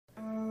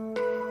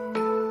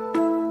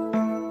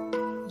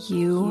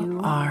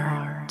You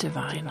are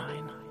divine.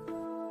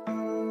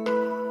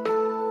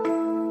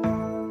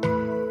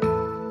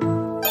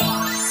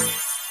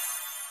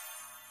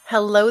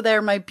 Hello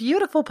there, my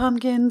beautiful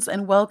pumpkins,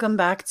 and welcome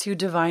back to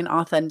Divine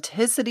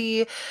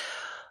Authenticity.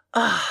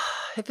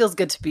 It feels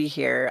good to be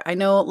here. I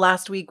know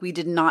last week we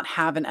did not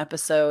have an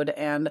episode,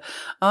 and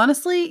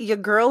honestly, your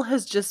girl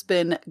has just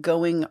been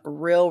going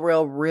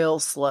real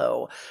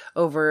slow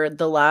over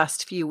the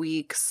last few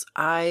weeks.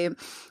 I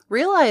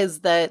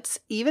realized that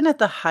even at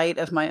the height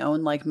of my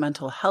own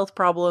mental health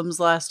problems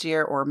last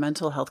year, or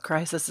mental health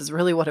crisis is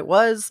really what it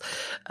was,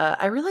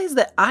 I realized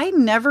that I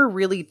never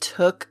really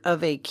took a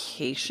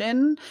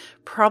vacation,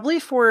 probably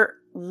for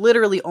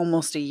literally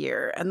almost a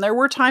year. And there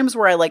were times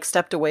where I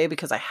stepped away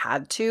because I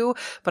had to,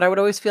 but I would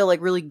always feel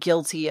really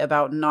guilty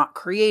about not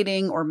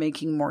creating or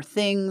making more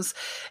things.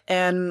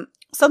 And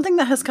something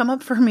that has come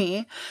up for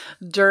me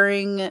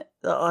during,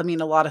 a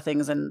lot of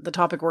things, and the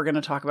topic we're going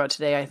to talk about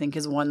today, I think,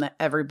 is one that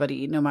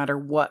everybody, no matter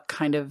what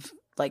kind of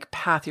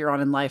path you're on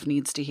in life,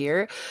 needs to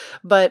hear.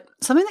 But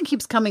something that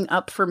keeps coming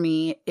up for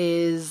me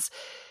is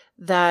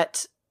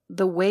that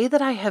the way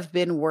that I have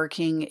been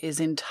working is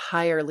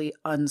entirely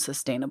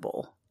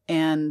unsustainable.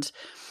 And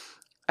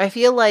I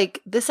feel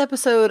like this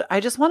episode, I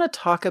just want to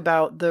talk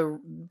about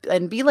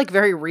and be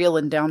very real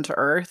and down to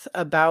earth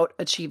about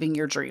achieving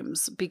your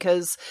dreams.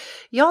 Because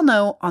y'all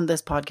know on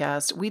this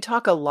podcast, we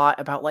talk a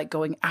lot about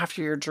going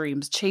after your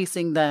dreams,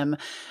 chasing them.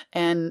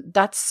 And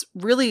that's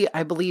really,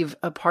 I believe,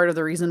 a part of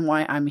the reason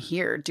why I'm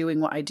here doing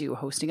what I do,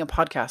 hosting a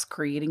podcast,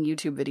 creating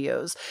YouTube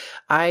videos.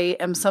 I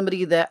am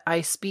somebody that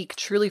I speak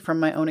truly from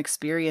my own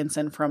experience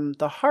and from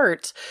the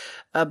heart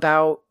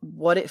about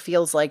what it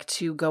feels like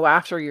to go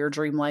after your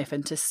dream life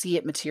and to see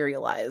it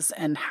materialize,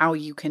 and how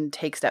you can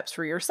take steps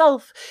for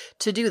yourself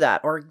to do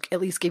that, or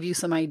at least give you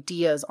some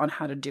ideas on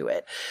how to do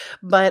it.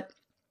 But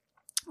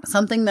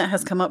something that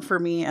has come up for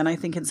me, and I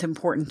think it's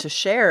important to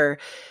share,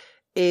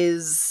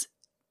 is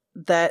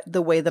that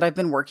the way that I've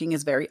been working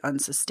is very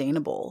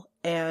unsustainable.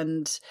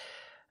 And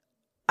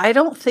I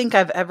don't think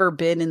I've ever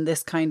been in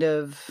this kind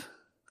of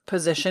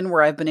position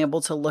where I've been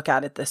able to look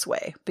at it this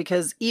way,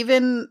 because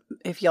even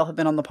if y'all have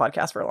been on the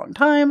podcast for a long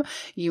time,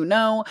 you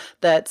know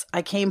that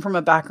I came from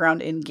a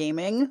background in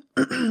gaming.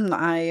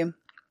 I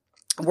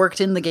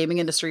worked in the gaming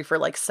industry for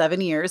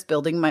 7 years,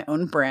 building my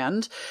own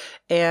brand,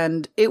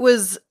 and it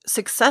was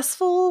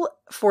successful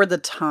for the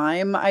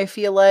time. I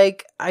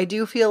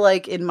do feel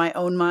like in my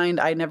own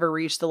mind, I never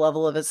reached the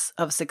level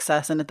of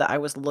success in it that I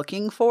was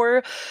looking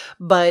for,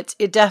 but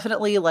it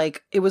definitely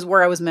it was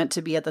where I was meant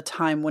to be at the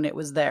time when it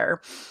was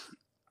there.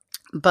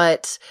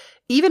 But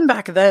even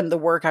back then, the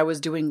work I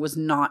was doing was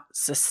not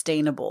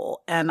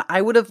sustainable. And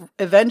I would have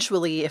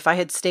eventually, if I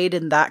had stayed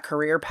in that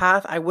career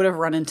path, I would have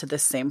run into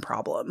this same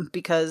problem,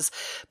 because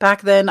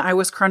back then I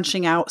was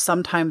crunching out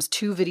sometimes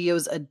 2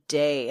 videos a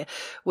day,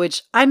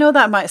 which I know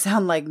that might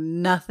sound like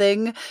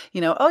nothing,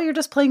 oh, you're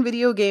just playing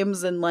video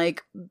games and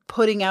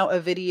putting out a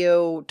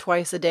video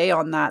twice a day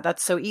on that.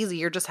 That's so easy.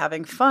 You're just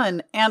having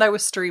fun. And I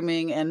was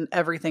streaming and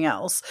everything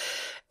else.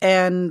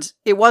 And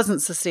it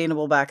wasn't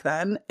sustainable back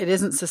then. It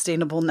isn't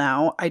sustainable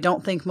now. I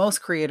don't think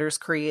most creators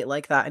create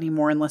like that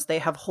anymore unless they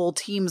have whole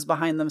teams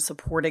behind them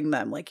supporting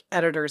them, like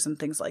editors and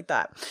things like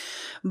that.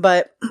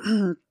 But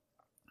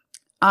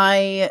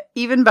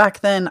even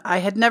back then, I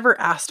had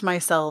never asked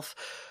myself,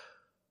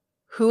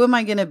 who am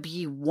I going to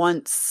be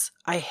once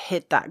I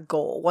hit that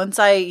goal? Once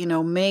I,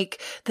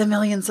 make the 1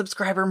 million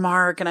subscriber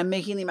mark, and I'm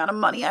making the amount of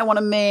money I want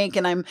to make,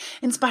 and I'm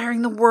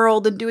inspiring the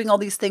world and doing all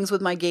these things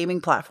with my gaming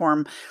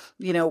platform,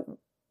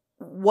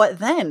 what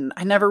then?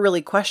 I never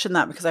really questioned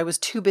that because I was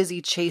too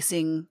busy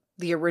chasing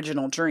the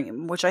original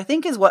dream, which I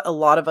think is what a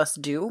lot of us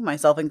do,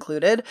 myself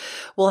included.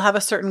 We'll have a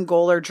certain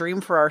goal or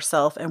dream for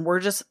ourselves, and we're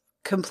just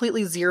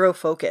completely zero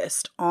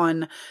focused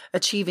on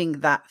achieving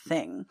that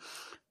thing.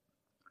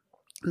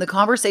 The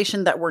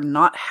conversation that we're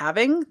not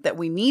having, that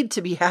we need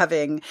to be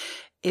having,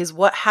 is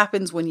what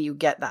happens when you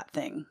get that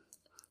thing.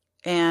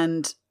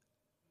 And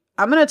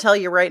I'm going to tell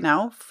you right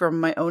now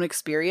from my own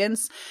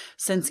experience,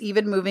 since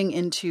even moving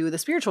into the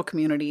spiritual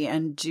community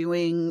and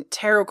doing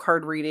tarot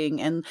card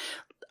reading, and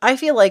I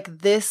feel like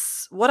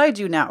what I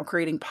do now,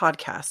 creating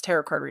podcasts,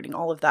 tarot card reading,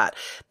 all of that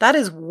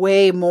is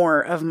way more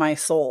of my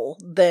soul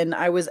than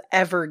I was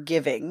ever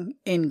giving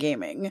in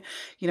gaming.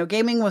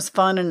 Gaming was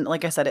fun. And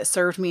like I said, it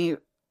served me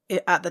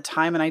at the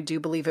time, and I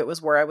do believe it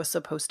was where I was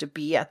supposed to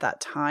be at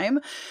that time.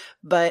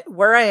 But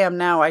where I am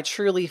now, I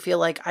truly feel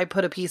like I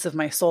put a piece of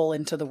my soul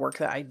into the work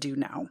that I do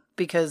now,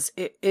 because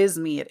it is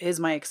me. It is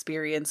my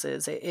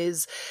experiences. It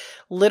is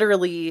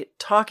literally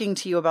talking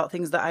to you about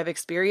things that I've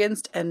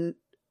experienced and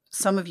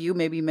some of you,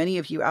 maybe many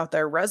of you out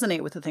there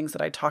resonate with the things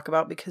that I talk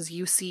about because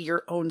you see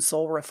your own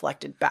soul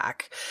reflected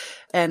back.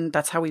 And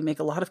that's how we make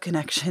a lot of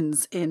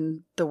connections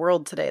in the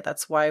world today.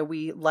 That's why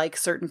we like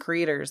certain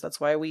creators. That's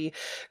why we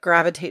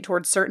gravitate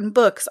towards certain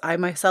books. I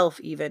myself,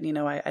 even,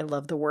 I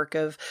love the work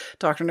of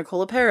Dr.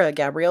 Nicole LePera,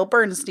 Gabrielle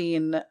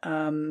Bernstein,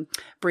 Brianna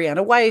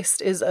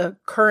Wiest is a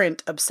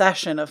current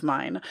obsession of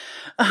mine.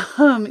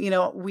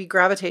 We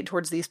gravitate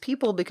towards these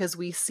people because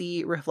we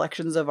see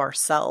reflections of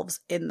ourselves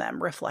in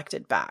them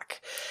reflected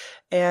back.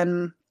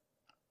 And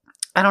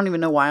I don't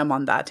even know why I'm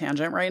on that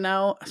tangent right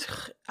now.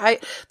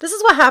 This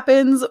is what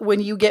happens when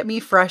you get me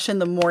fresh in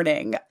the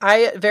morning.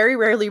 I very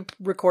rarely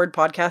record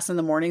podcasts in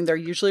the morning. They're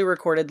usually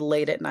recorded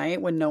late at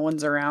night when no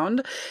one's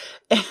around.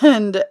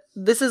 And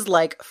this is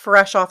like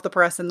fresh off the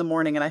press in the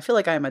morning. And I feel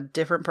like I'm a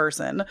different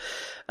person.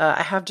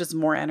 I have just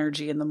more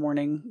energy in the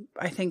morning.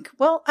 I think,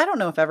 well, I don't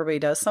know if everybody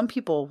does. Some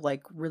people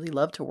like really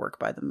love to work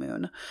by the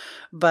moon,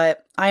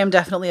 but I am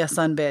definitely a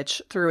sun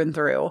bitch through and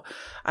through.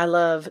 I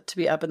love to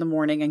be up in the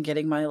morning and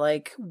getting my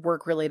like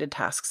work related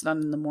tasks done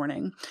in the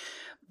morning.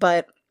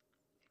 But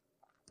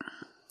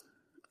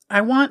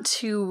I want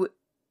to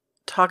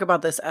talk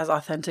about this as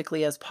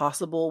authentically as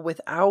possible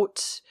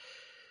without,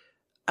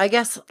 I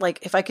guess, like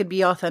if I could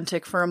be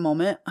authentic for a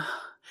moment.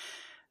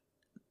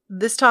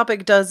 This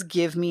topic does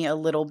give me a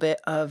little bit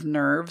of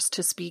nerves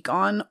to speak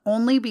on,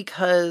 only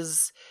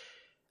because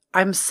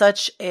I'm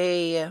such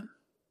a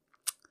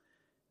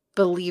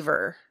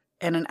believer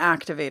and an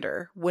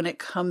activator when it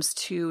comes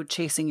to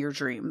chasing your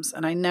dreams.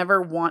 And I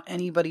never want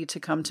anybody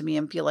to come to me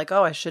and feel like,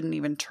 oh, I shouldn't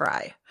even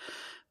try.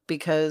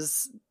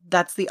 Because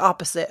that's the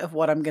opposite of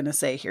what I'm going to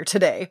say here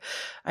today.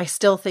 I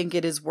still think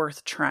it is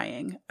worth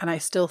trying. And I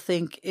still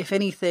think, if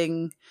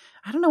anything,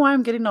 I don't know why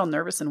I'm getting all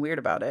nervous and weird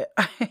about it.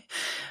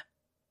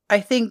 I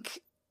think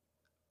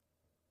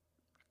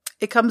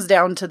it comes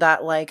down to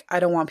that, like, I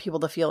don't want people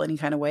to feel any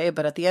kind of way,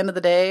 but at the end of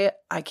the day,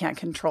 I can't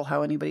control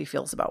how anybody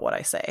feels about what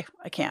I say.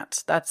 I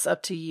can't. That's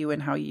up to you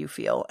and how you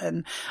feel.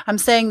 And I'm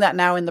saying that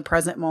now in the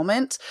present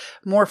moment,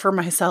 more for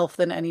myself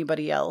than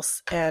anybody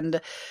else.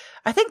 And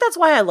I think that's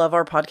why I love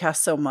our podcast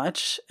so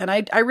much. And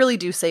I really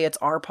do say it's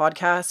our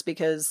podcast,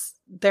 because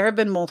there have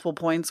been multiple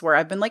points where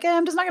I've been like,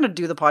 I'm just not going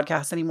to do the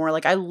podcast anymore.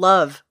 Like, I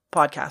love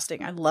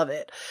podcasting. I love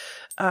it.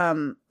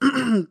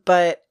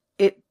 But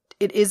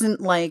it isn't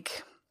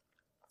like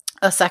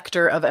a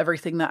sector of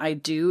everything that I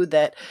do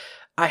that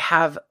I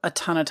have a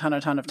ton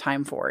of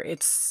time for.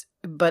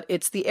 But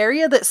it's the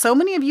area that so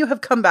many of you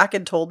have come back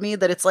and told me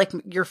that it's like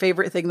your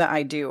favorite thing that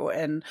I do.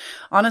 And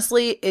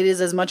honestly, it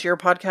is as much your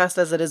podcast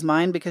as it is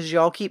mine, because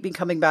y'all keep me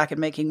coming back and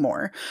making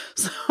more.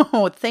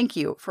 So thank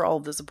you for all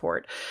of the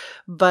support.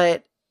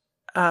 But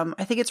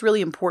I think it's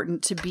really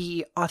important to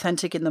be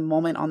authentic in the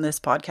moment on this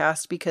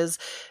podcast, because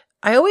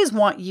I always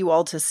want you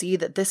all to see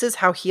that this is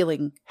how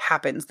healing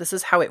happens. This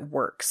is how it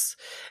works.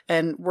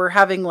 And we're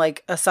having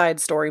like a side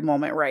story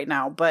moment right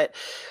now, but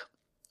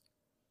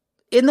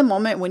in the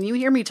moment, when you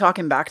hear me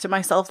talking back to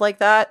myself like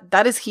that,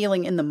 that is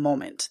healing in the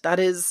moment. That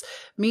is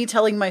me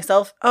telling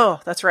myself, oh,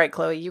 that's right,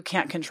 Chloe, you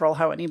can't control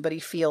how anybody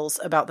feels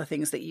about the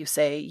things that you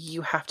say.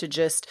 You have to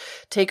just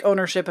take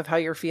ownership of how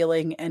you're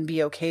feeling and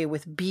be okay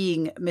with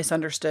being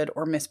misunderstood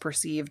or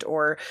misperceived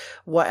or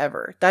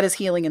whatever. That is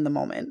healing in the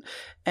moment.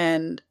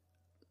 And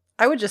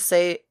I would just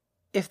say,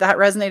 if that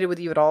resonated with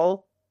you at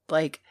all,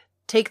 like,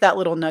 take that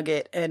little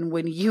nugget. And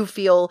when you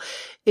feel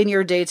in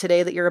your day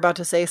today that you're about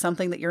to say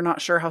something that you're not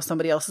sure how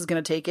somebody else is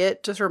going to take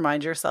it, just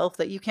remind yourself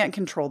that you can't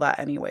control that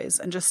anyways,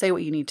 and just say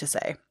what you need to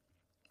say.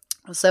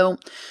 So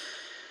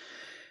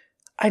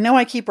I know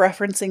I keep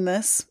referencing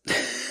this,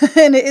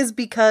 and it is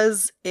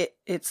because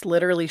it's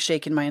literally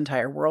shaken my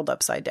entire world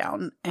upside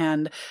down.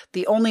 And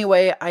the only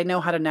way I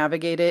know how to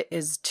navigate it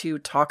is to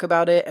talk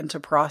about it and to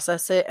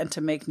process it and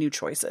to make new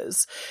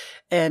choices.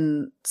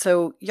 And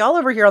so y'all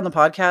over here on the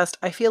podcast,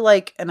 I feel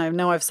like, and I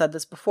know I've said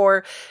this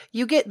before,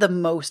 you get the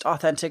most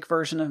authentic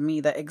version of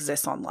me that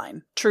exists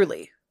online,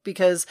 truly,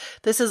 because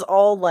this is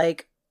all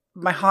like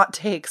my hot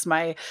takes,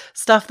 my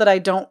stuff that I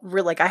don't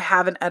really like. I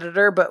have an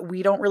editor, but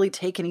we don't really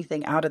take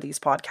anything out of these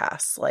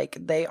podcasts. Like,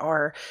 they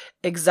are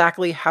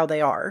exactly how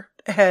they are.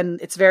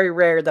 And it's very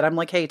rare that I'm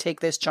like, hey,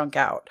 take this chunk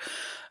out.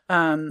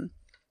 And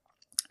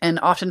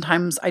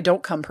oftentimes I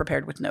don't come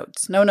prepared with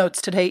notes. No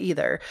notes today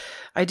either.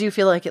 I do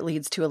feel like it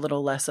leads to a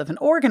little less of an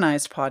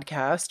organized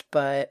podcast,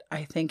 but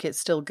I think it's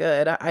still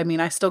good. I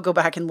mean, I still go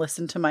back and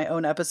listen to my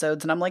own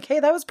episodes and I'm like, hey,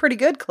 that was pretty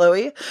good,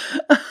 Chloe.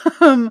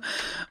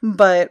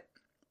 But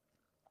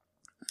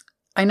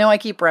I know I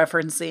keep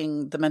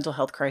referencing the mental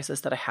health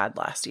crisis that I had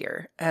last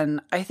year,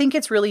 and I think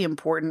it's really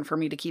important for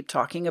me to keep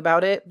talking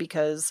about it,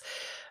 because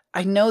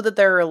I know that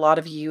there are a lot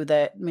of you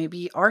that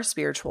maybe are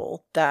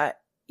spiritual,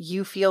 that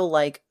you feel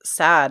like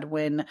sad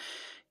when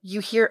you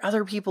hear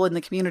other people in the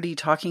community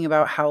talking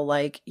about how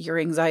like your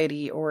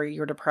anxiety or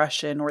your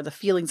depression or the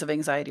feelings of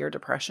anxiety or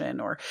depression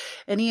or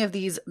any of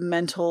these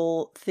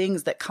mental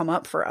things that come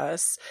up for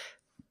us,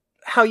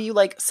 how you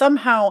like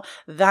somehow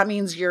that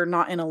means you're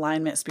not in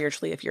alignment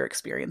spiritually if you're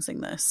experiencing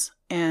this.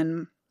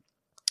 And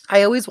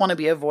I always want to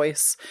be a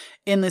voice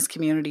in this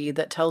community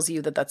that tells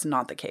you that that's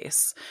not the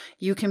case.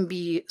 You can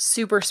be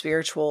super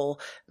spiritual,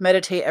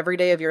 meditate every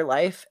day of your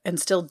life, and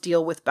still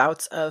deal with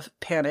bouts of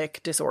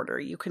panic disorder.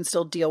 You can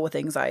still deal with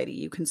anxiety.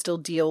 You can still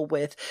deal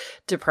with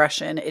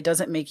depression. It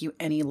doesn't make you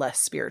any less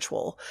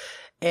spiritual.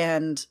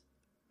 And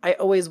I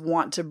always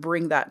want to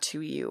bring that to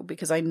you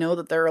because I know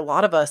that there are a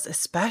lot of us,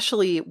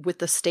 especially with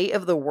the state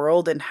of the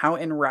world and how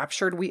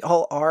enraptured we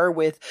all are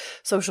with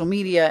social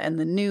media and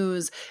the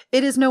news.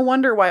 It is no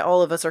wonder why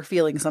all of us are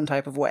feeling some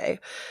type of way.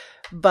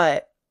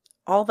 But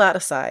all that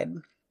aside,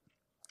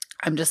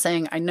 I'm just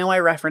saying, I know I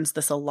reference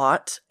this a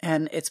lot,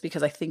 and it's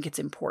because I think it's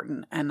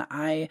important. And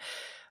I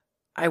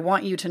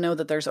want you to know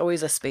that there's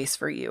always a space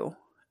for you.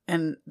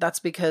 And that's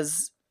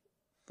because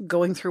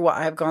going through what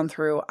I've gone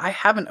through, I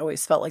haven't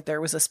always felt like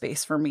there was a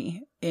space for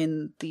me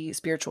in the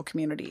spiritual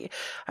community.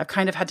 I've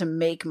kind of had to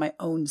make my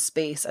own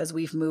space as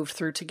we've moved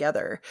through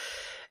together.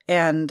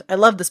 And I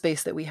love the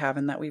space that we have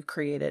and that we've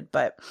created,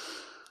 but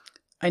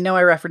I know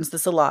I reference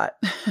this a lot,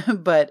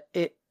 but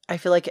I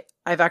feel like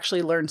I've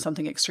actually learned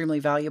something extremely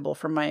valuable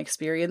from my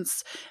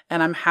experience.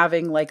 And I'm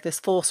having like this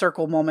full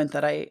circle moment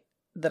that I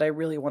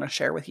really want to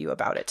share with you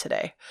about it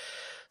today.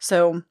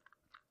 So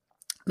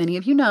many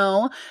of you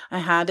know I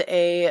had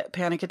a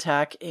panic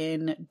attack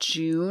in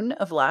June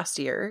of last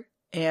year,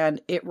 and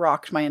it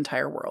rocked my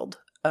entire world.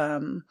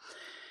 I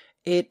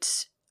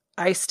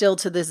still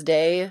to this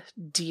day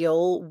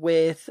deal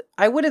with,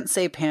 I wouldn't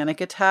say panic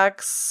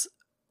attacks.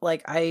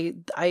 Like I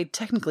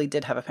technically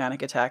did have a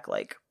panic attack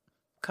like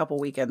a couple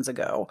weekends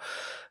ago,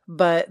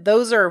 but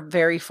those are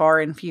very far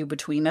and few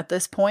between at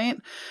this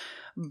point.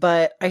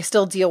 But I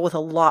still deal with a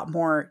lot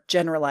more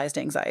generalized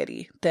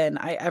anxiety than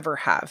I ever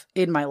have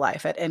in my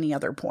life at any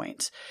other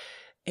point.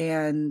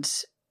 And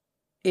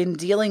in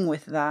dealing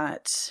with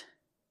that,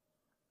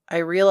 I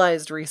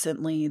realized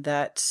recently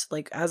that,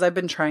 like, as I've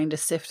been trying to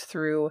sift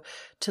through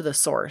to the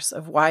source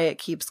of why it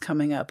keeps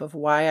coming up, of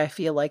why I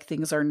feel like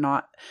things are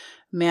not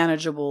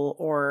manageable,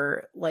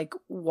 or like,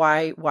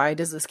 why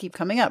does this keep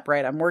coming up,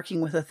 right? I'm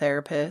working with a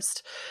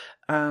therapist.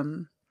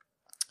 I'm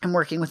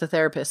working with a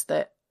therapist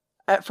that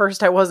at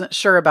first I wasn't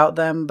sure about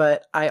them,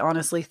 but I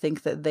honestly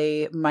think that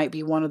they might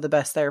be one of the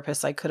best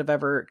therapists I could have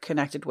ever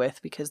connected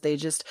with, because they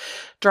just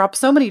drop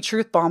so many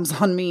truth bombs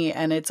on me,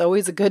 and it's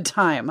always a good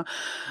time.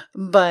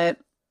 But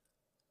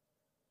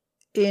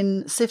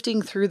in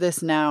sifting through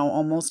this now,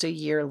 almost a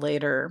year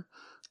later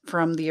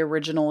from the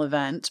original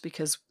event,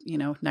 because, you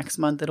know, next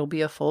month it'll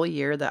be a full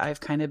year that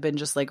I've kind of been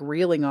just like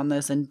reeling on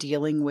this and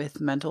dealing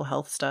with mental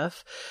health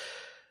stuff,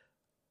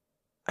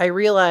 I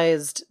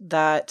realized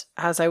that,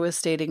 as I was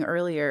stating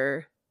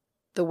earlier,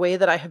 the way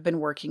that I have been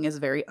working is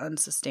very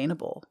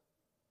unsustainable.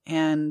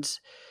 And,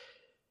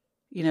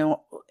 you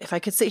know, if I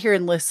could sit here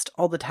and list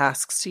all the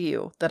tasks to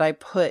you that I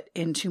put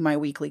into my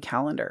weekly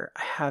calendar,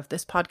 I have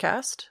this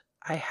podcast,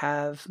 I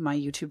have my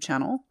YouTube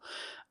channel,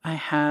 I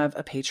have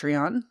a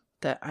Patreon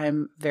that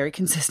I'm very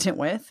consistent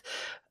with.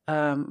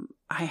 I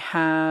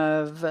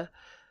have...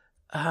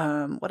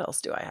 what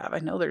else do I have? I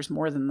know there's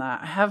more than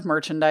that. I have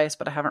merchandise,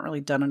 but I haven't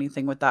really done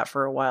anything with that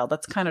for a while.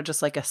 That's kind of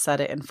just like a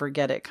set it and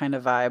forget it kind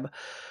of vibe.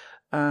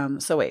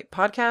 So wait,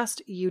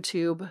 podcast,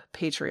 YouTube,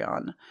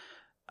 Patreon.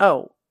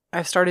 Oh,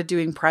 I've started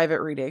doing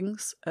private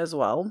readings as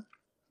well.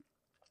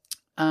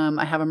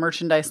 I have a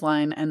merchandise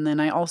line, and then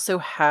I also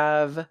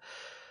have,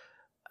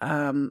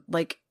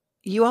 like,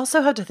 you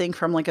also have to think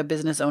from like a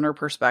business owner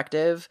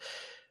perspective.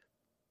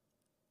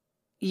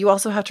 You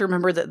also have to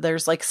remember that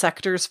there's like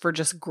sectors for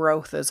just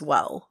growth as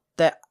well.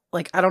 That,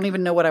 like, I don't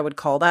even know what I would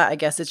call that. I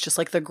guess it's just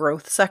like the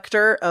growth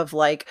sector of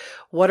like,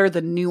 what are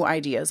the new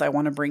ideas I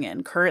want to bring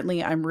in?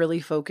 Currently, I'm really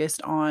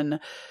focused on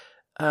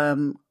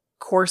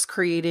course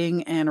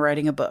creating and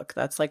writing a book.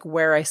 That's like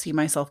where I see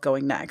myself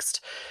going next.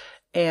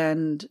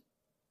 And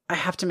I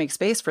have to make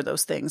space for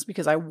those things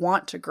because I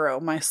want to grow.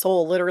 My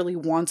soul literally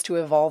wants to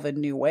evolve in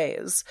new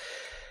ways.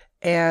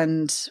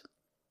 And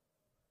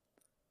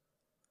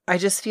I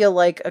just feel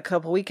like a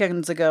couple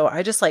weekends ago,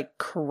 I just like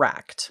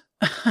cracked.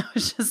 I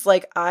was just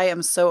like, I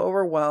am so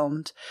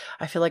overwhelmed.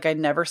 I feel like I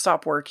never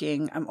stop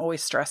working. I'm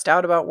always stressed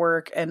out about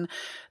work. And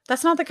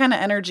that's not the kind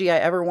of energy I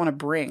ever want to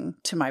bring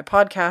to my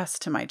podcast,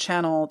 to my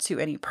channel, to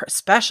any,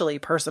 especially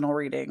personal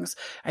readings.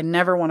 I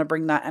never want to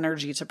bring that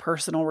energy to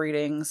personal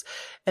readings.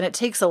 And it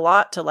takes a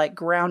lot to like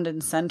ground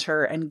and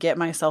center and get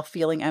myself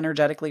feeling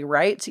energetically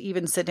right to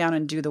even sit down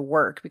and do the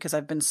work, because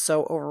I've been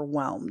so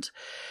overwhelmed.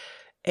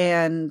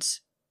 And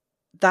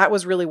that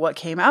was really what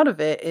came out of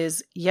it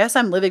is, yes,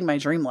 I'm living my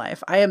dream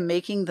life. I am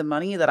making the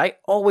money that I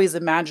always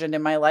imagined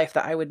in my life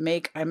that I would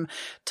make. I'm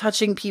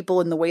touching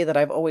people in the way that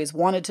I've always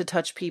wanted to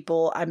touch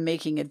people. I'm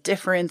making a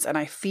difference. And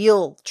I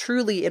feel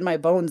truly in my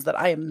bones that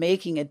I am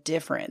making a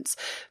difference,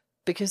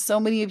 because so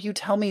many of you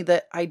tell me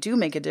that I do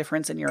make a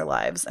difference in your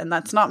lives. And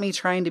that's not me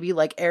trying to be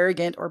like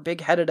arrogant or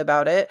big-headed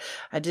about it.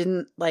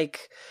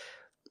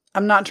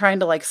 I'm not trying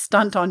to like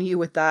stunt on you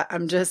with that.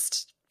 I'm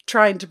just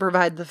trying to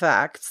provide the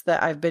facts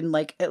that I've been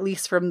like, at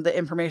least from the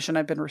information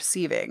I've been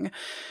receiving.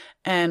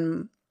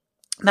 And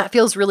that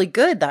feels really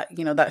good, that,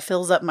 you know, that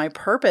fills up my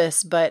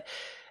purpose. But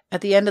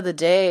at the end of the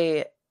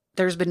day,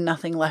 there's been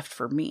nothing left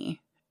for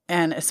me.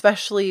 And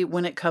especially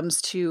when it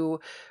comes to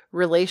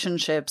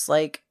relationships,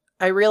 like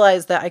I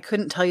realized that I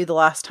couldn't tell you the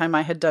last time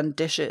I had done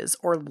dishes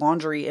or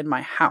laundry in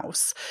my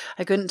house.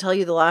 I couldn't tell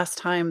you the last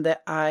time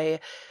that I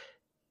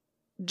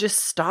just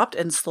stopped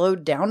and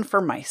slowed down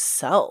for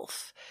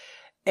myself.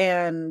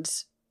 And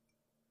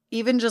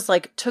even just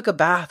like took a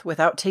bath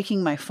without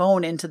taking my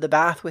phone into the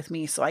bath with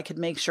me so I could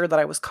make sure that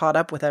I was caught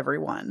up with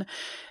everyone.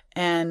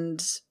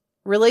 And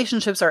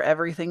relationships are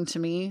everything to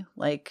me.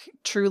 Like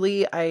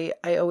truly, I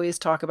always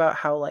talk about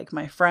how like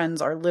my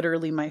friends are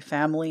literally my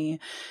family.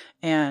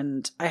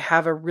 And I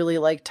have a really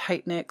like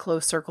tight-knit,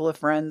 close circle of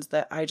friends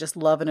that I just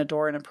love and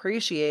adore and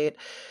appreciate.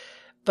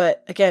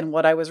 But again,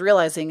 what I was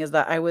realizing is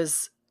that I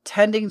was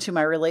tending to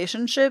my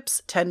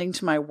relationships, tending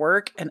to my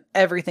work, and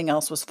everything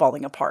else was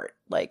falling apart.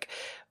 Like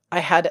I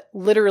had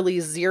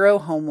literally zero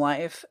home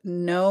life,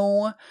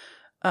 no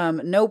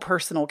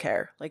personal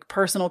care. Like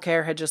personal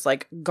care had just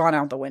like gone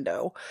out the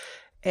window.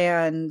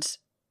 And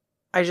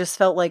I just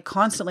felt like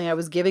constantly I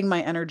was giving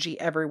my energy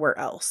everywhere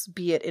else,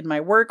 be it in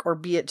my work or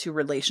be it to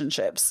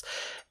relationships.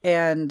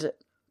 And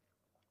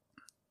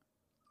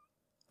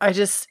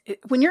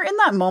when you're in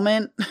that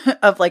moment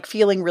of like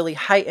feeling really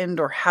heightened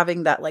or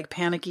having that like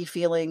panicky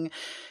feeling,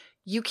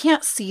 you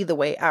can't see the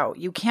way out.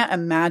 You can't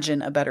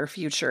imagine a better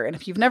future. And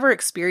if you've never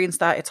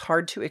experienced that, it's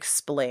hard to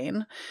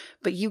explain,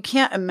 but you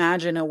can't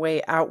imagine a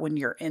way out when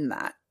you're in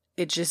that.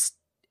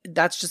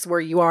 That's just where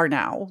you are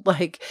now.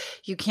 Like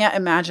you can't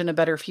imagine a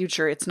better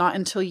future. It's not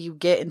until you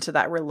get into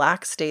that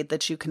relaxed state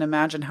that you can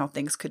imagine how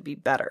things could be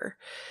better.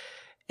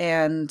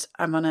 And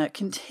I'm going to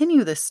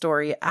continue this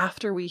story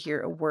after we hear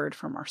a word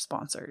from our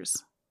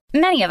sponsors.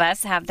 Many of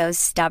us have those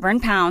stubborn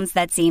pounds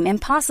that seem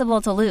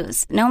impossible to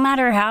lose, no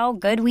matter how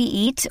good we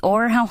eat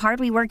or how hard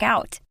we work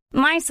out.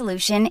 My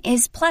solution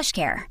is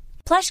PlushCare.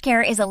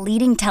 PlushCare is a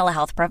leading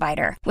telehealth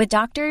provider with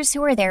doctors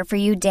who are there for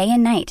you day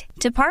and night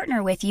to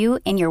partner with you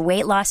in your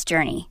weight loss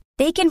journey.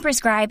 They can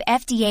prescribe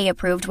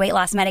FDA-approved weight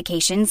loss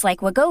medications like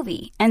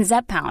Wegovy and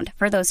Zepbound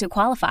for those who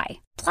qualify.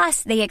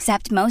 Plus, they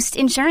accept most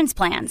insurance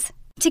plans.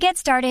 To get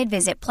started,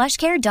 visit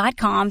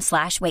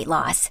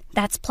plushcare.com/weightloss.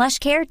 That's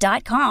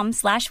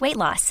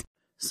plushcare.com/weightloss.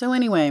 So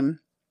anyway,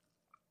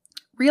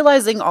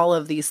 realizing all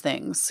of these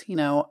things,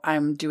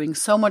 I'm doing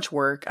so much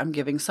work, I'm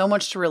giving so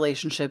much to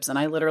relationships, and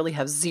I literally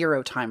have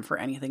zero time for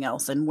anything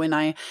else. And when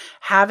I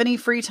have any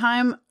free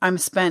time, I'm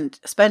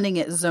spending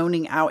it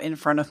zoning out in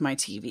front of my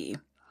TV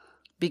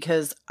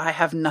because I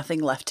have nothing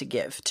left to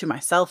give to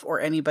myself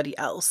or anybody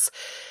else.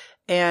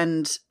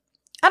 And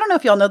I don't know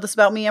if y'all know this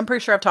about me. I'm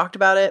pretty sure I've talked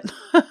about it.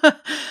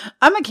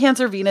 I'm a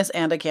Cancer Venus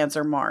and a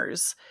Cancer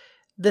Mars.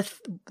 The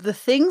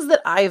things that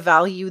I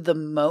value the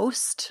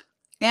most,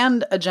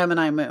 and a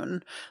Gemini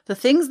moon, the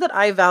things that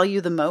I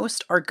value the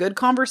most are good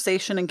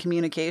conversation and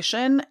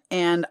communication.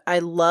 And I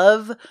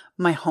love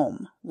my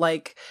home.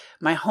 Like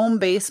my home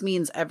base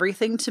means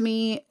everything to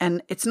me.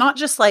 And it's not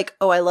just like,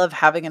 oh, I love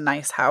having a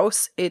nice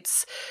house.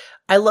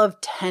 I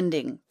love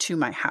tending to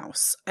my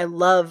house. I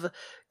love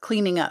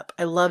cleaning up.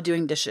 I love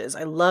doing dishes.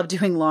 I love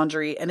doing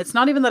laundry. And it's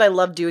not even that I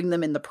love doing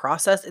them in the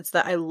process. It's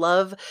that I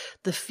love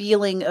the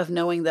feeling of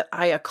knowing that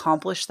I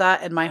accomplished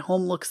that and my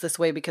home looks this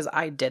way because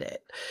I did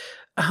it.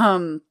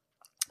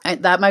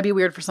 That might be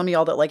weird for some of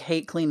y'all that like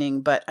hate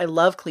cleaning, but I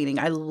love cleaning.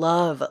 I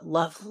love,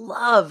 love,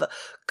 love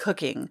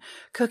cooking.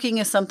 Cooking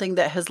is something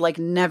that has like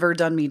never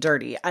done me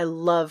dirty. I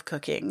love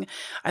cooking.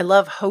 I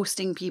love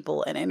hosting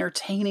people and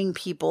entertaining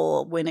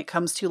people when it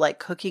comes to like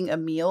cooking a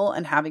meal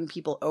and having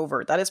people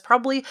over. That is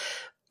probably,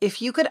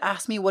 if you could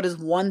ask me what is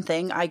one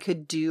thing I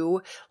could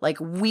do like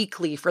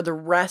weekly for the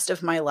rest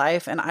of my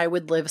life and I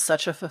would live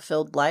such a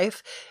fulfilled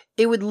life,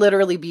 it would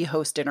literally be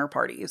host dinner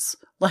parties.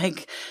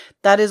 Like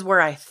that is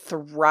where I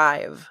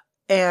thrive.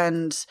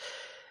 And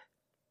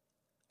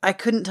I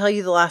couldn't tell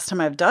you the last time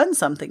I've done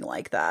something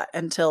like that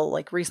until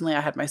like recently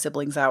I had my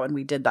siblings out and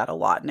we did that a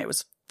lot and it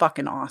was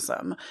fucking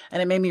awesome.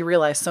 And it made me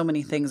realize so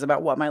many things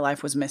about what my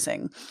life was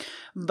missing.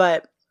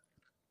 But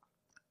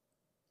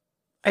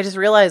I just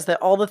realized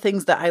that all the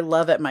things that I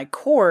love at my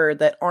core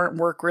that aren't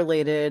work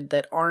related,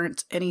 that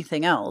aren't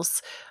anything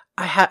else,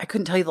 I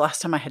couldn't tell you the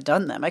last time I had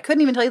done them. I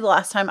couldn't even tell you the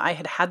last time I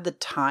had the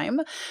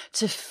time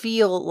to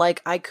feel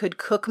like I could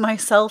cook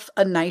myself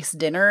a nice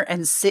dinner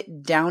and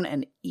sit down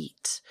and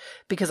eat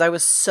because I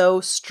was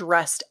so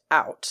stressed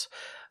out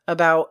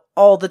about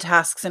all the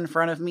tasks in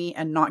front of me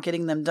and not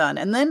getting them done.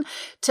 And then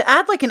to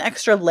add like an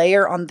extra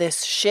layer on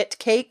this shit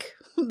cake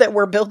that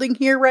we're building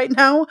here right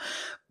now,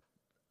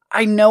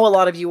 I know a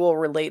lot of you will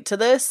relate to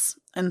this.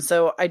 And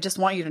so I just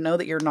want you to know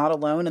that you're not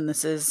alone. And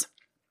this is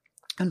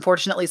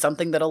unfortunately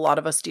something that a lot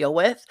of us deal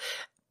with.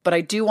 But I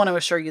do want to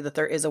assure you that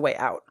there is a way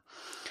out.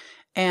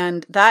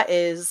 And that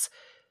is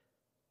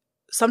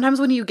sometimes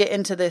when you get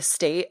into this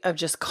state of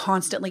just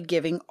constantly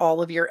giving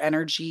all of your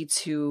energy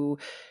to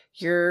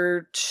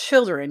your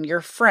children,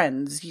 your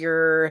friends,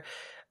 your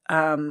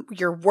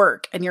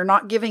work, and you're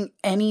not giving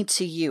any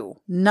to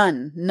you,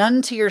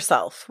 none to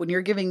yourself. When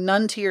you're giving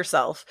none to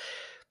yourself,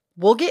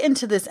 we'll get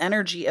into this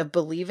energy of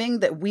believing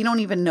that we don't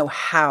even know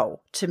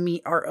how to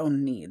meet our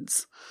own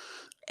needs.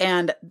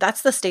 And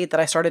that's the state that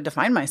I started to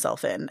find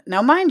myself in.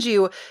 Now, mind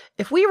you,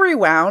 if we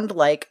rewound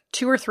like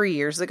 2 or 3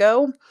 years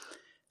ago,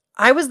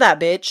 I was that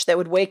bitch that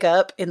would wake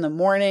up in the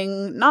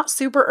morning, not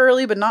super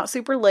early, but not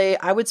super late.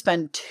 I would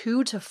spend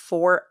 2 to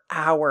 4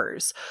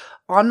 hours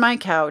on my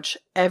couch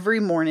every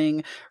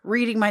morning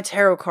reading my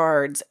tarot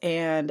cards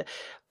and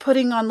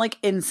putting on like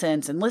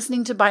incense and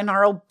listening to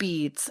binaural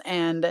beats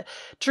and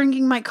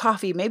drinking my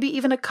coffee, maybe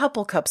even a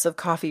couple cups of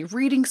coffee,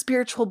 reading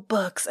spiritual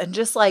books and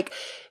just like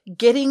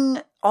getting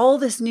all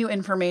this new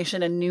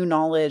information and new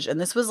knowledge. And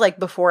this was like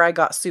before I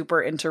got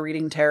super into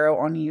reading tarot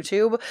on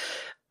YouTube.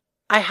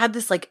 I had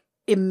this like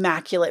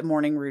immaculate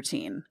morning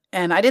routine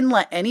and I didn't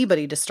let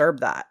anybody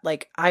disturb that.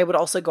 Like I would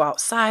also go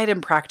outside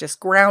and practice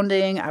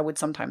grounding. I would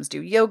sometimes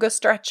do yoga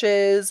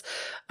stretches.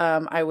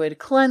 I would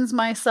cleanse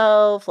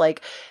myself.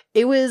 Like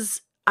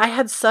I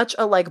had such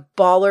a like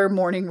baller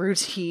morning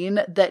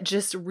routine that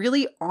just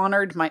really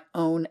honored my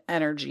own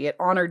energy. It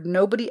honored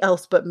nobody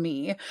else but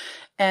me.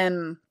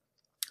 And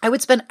I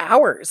would spend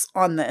hours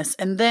on this.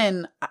 And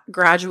then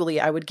gradually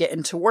I would get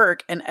into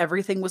work and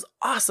everything was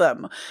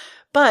awesome.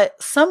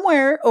 But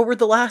somewhere over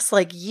the last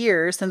like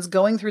year since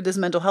going through this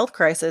mental health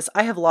crisis,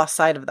 I have lost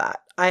sight of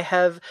that. I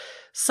have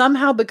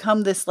somehow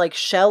become this like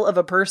shell of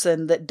a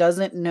person that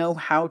doesn't know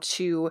how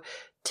to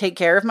take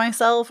care of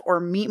myself or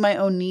meet my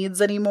own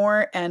needs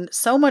anymore. And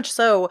so much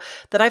so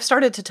that I've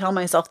started to tell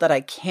myself that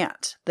I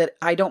can't, that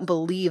I don't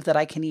believe that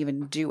I can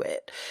even do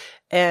it.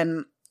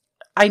 And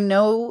I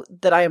know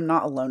that I am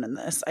not alone in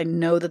this. I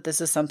know that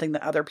this is something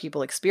that other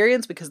people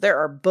experience because there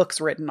are books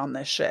written on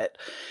this shit.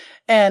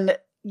 And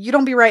you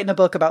don't be writing a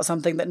book about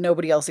something that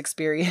nobody else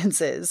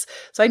experiences.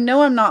 So I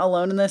know I'm not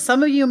alone in this.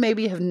 Some of you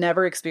maybe have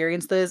never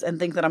experienced this and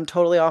think that I'm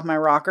totally off my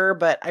rocker,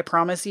 but I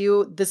promise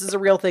you, this is a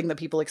real thing that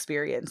people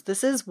experience.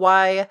 This is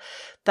why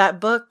that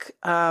book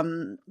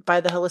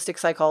by the holistic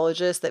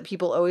psychologist that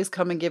people always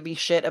come and give me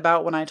shit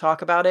about when I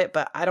talk about it,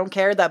 but I don't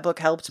care. That book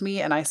helped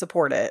me and I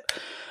support it.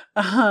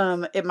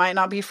 It might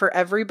not be for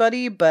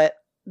everybody, but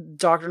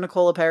Dr.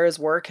 Nicole LePera's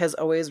work has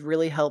always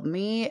really helped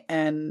me.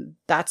 And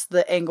that's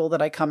the angle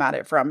that I come at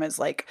it from, is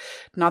like,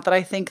 not that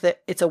I think that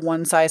it's a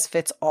one size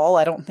fits all.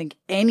 I don't think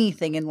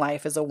anything in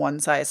life is a one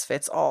size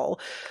fits all,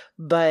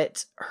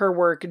 but her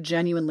work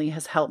genuinely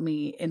has helped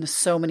me in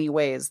so many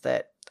ways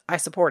that I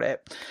support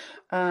it.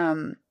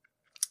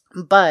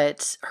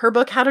 But her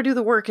book, How to Do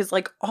the Work, is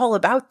like all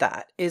about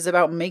that, is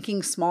about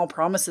making small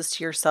promises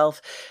to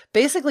yourself,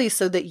 basically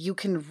so that you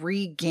can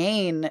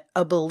regain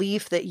a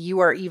belief that you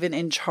are even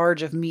in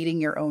charge of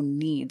meeting your own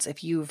needs.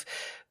 If you've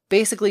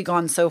basically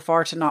gone so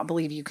far to not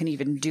believe you can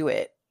even do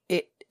it,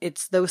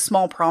 it's those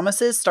small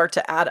promises start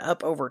to add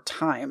up over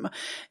time,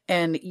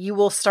 and you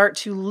will start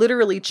to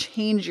literally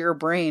change your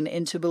brain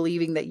into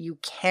believing that you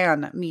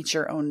can meet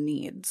your own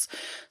needs.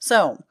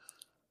 So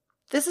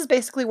this is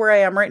basically where I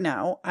am right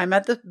now. I'm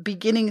at the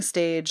beginning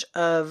stage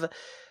of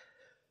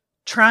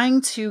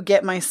trying to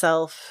get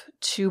myself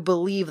to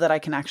believe that I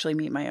can actually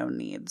meet my own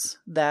needs,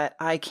 that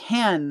I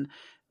can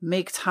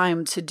make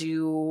time to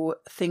do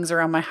things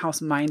around my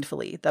house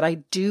mindfully, that I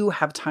do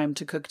have time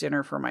to cook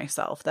dinner for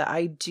myself, that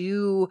I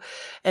do.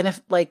 And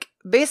if like,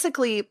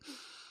 basically,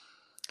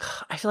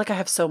 I feel like I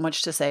have so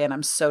much to say and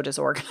I'm so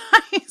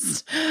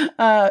disorganized.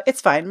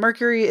 It's fine.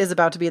 Mercury is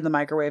about to be in the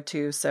microwave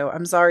too, so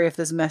I'm sorry if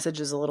this message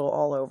is a little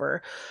all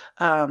over.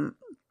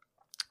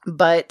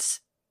 But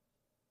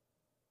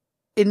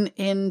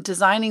in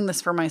designing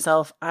this for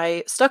myself,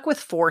 I stuck with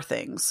 4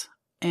 things.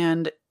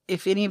 And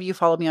if any of you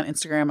follow me on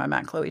Instagram, I'm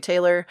at Chloe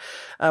Taylor.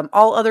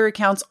 All other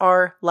accounts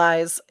are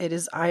lies.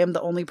 I am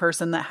the only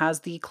person that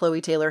has the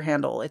Chloe Taylor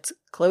handle. It's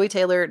Chloe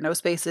Taylor, no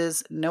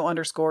spaces, no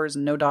underscores,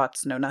 no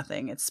dots, no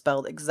nothing. It's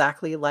spelled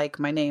exactly like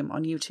my name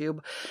on YouTube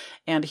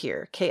and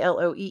here,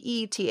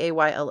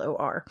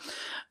 KLOEETAYLOR.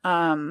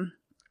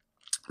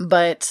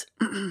 But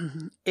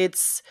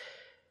it's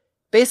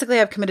basically,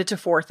 I've committed to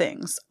 4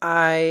 things.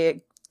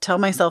 I tell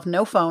myself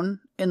no phone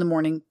in the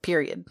morning,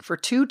 period, for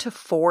 2 to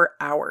 4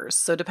 hours.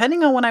 So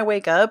depending on when I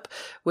wake up,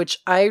 which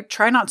I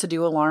try not to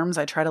do alarms,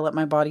 I try to let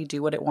my body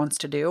do what it wants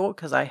to do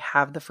because I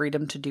have the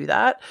freedom to do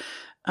that.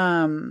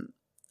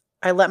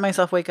 I let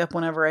myself wake up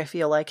whenever I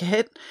feel like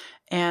it.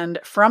 And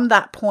from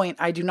that point,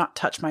 I do not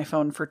touch my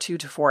phone for 2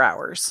 to 4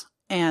 hours.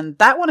 And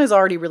that one is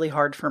already really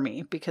hard for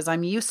me because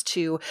I'm used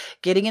to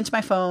getting into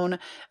my phone.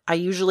 I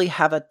usually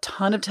have a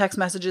ton of text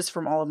messages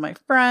from all of my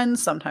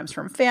friends, sometimes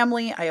from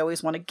family. I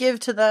always want to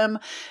give to them.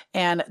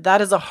 And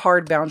that is a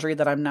hard boundary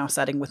that I'm now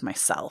setting with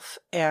myself.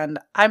 And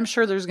I'm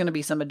sure there's going to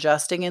be some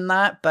adjusting in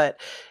that, but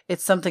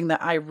it's something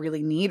that I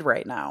really need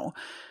right now.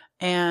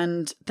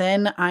 And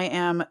then I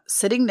am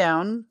sitting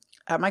down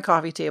at my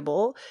coffee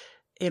table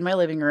in my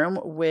living room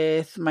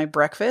with my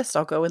breakfast.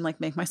 I'll go and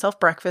like make myself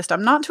breakfast.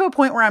 I'm not to a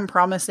point where I'm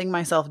promising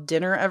myself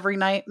dinner every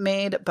night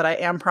made, but I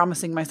am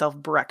promising myself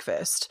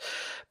breakfast.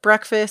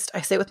 Breakfast,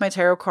 I sit with my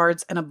tarot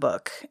cards and a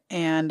book,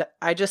 and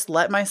I just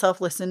let myself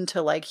listen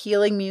to like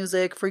healing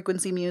music,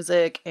 frequency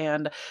music,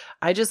 and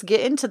I just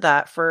get into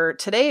that. For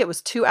today, it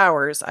was 2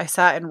 hours. I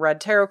sat and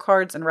read tarot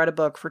cards and read a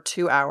book for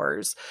 2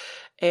 hours.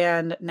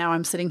 And now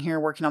I'm sitting here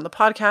working on the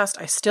podcast.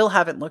 I still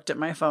haven't looked at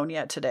my phone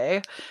yet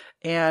today,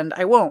 and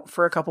I won't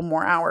for a couple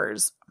more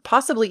hours,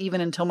 possibly even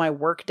until my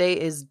workday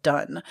is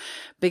done.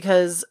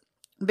 Because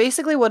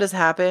basically what has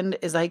happened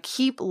is I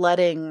keep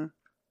letting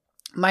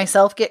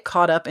myself get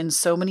caught up in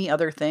so many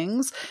other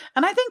things.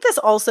 And I think this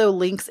also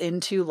links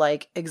into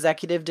like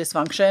executive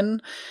dysfunction,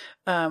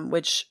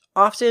 which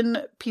often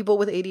people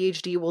with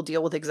ADHD will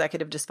deal with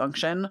executive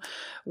dysfunction,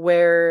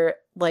 where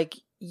like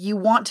you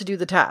want to do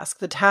the task.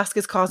 The task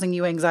is causing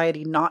you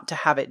anxiety not to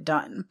have it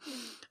done.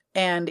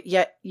 And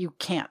yet you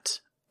can't.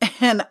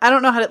 And I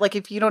don't know how to, like,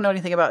 if you don't know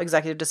anything about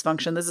executive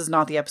dysfunction, this is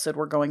not the episode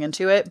we're going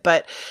into it,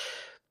 but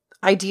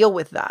I deal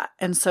with that.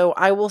 And so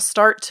I will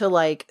start to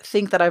like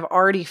think that I've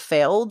already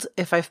failed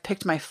if I've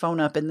picked my phone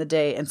up in the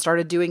day and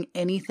started doing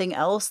anything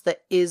else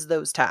that is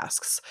those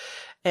tasks.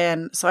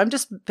 And so I'm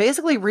just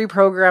basically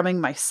reprogramming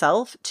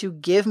myself to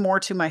give more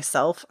to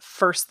myself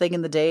first thing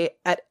in the day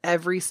at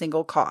every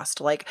single cost.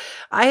 Like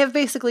I have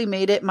basically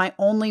made it my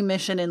only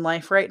mission in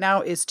life right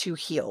now is to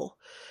heal.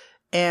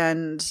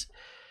 And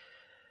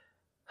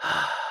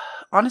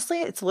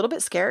honestly, it's a little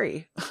bit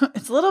scary.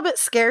 It's a little bit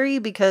scary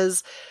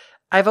because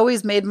I've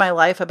always made my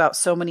life about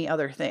so many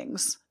other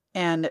things,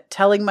 and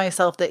telling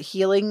myself that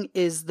healing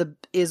is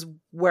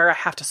where I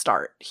have to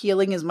start.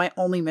 Healing is my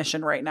only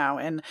mission right now.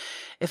 And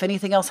if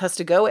anything else has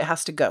to go, it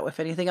has to go. If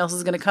anything else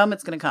is going to come,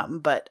 it's going to come,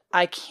 but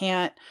I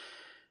can't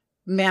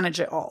manage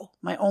it all.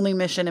 My only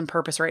mission and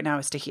purpose right now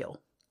is to heal,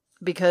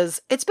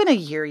 because it's been a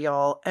year,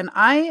 y'all. And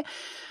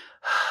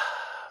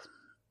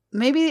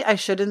maybe I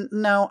shouldn't.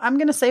 No, I'm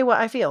going to say what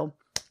I feel.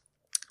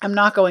 I'm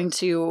not going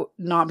to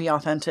not be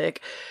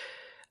authentic.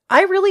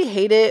 I really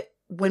hate it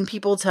when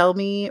people tell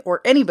me, or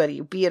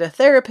anybody, be it a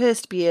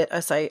therapist, be it a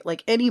site,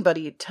 like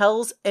anybody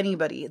tells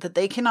anybody that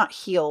they cannot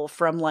heal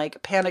from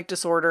like panic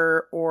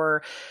disorder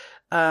or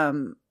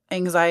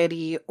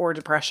anxiety or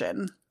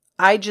depression.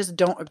 I just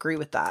don't agree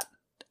with that.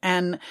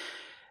 And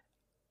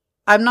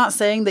I'm not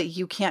saying that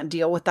you can't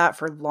deal with that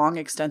for long,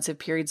 extensive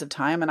periods of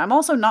time. And I'm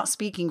also not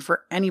speaking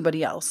for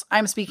anybody else.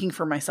 I'm speaking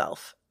for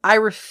myself. I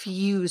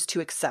refuse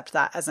to accept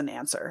that as an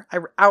answer. I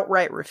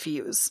outright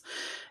refuse.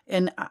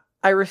 And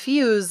I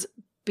refuse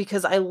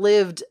because I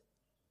lived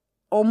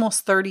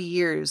almost 30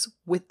 years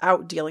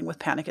without dealing with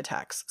panic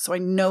attacks. So I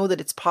know that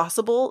it's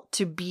possible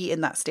to be in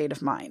that state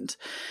of mind.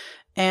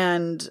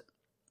 And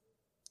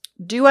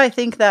do I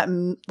think that,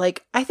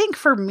 like, I think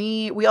for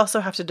me, we also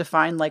have to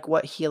define like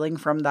what healing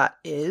from that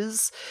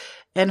is.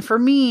 And for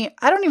me,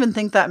 I don't even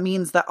think that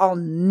means that I'll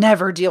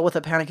never deal with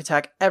a panic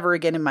attack ever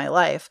again in my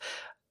life.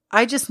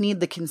 I just need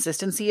the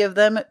consistency of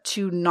them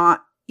to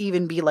not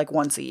even be like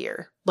once a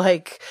year.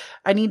 Like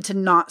I need to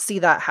not see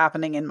that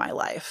happening in my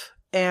life.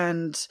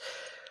 And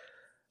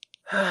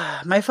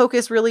my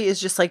focus really is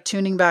just like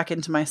tuning back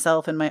into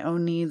myself and my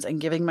own needs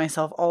and giving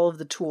myself all of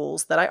the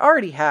tools that I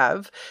already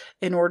have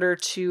in order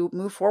to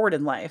move forward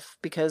in life.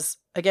 Because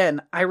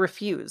again, I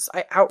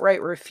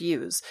outright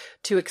refuse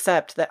to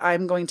accept that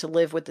I'm going to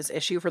live with this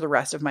issue for the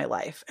rest of my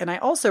life. And I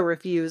also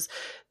refuse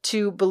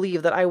to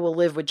believe that I will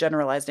live with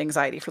generalized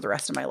anxiety for the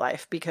rest of my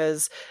life.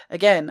 Because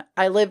again,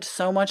 I lived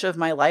so much of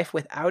my life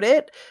without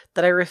it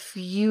that I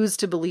refuse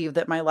to believe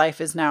that my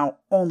life is now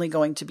only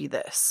going to be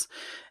this.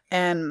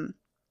 And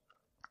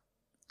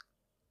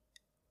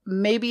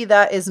maybe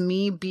that is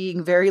me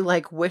being very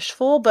like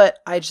wishful, but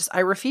I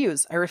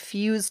refuse. I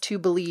refuse to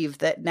believe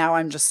that now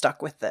I'm just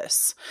stuck with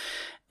this.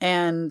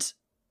 And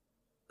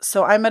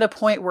so I'm at a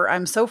point where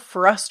I'm so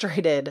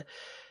frustrated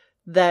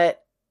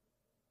that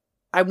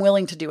I'm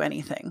willing to do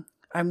anything.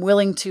 I'm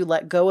willing to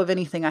let go of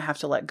anything I have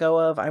to let go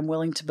of. I'm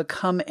willing to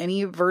become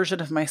any version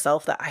of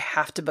myself that I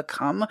have to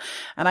become.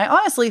 And I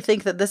honestly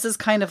think that this is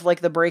kind of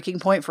like the breaking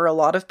point for a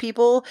lot of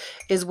people,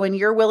 is when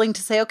you're willing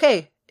to say,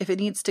 okay, if it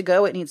needs to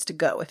go, it needs to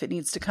go. If it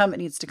needs to come, it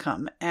needs to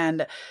come.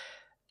 And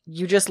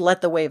you just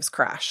let the waves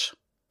crash,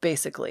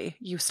 basically.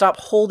 You stop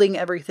holding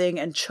everything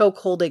and choke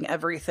holding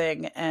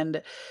everything.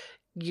 And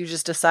you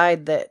just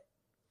decide that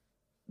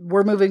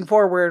we're moving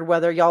forward,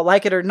 whether y'all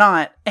like it or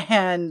not,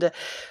 and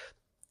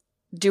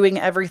doing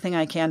everything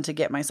I can to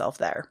get myself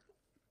there.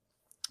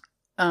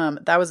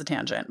 That was a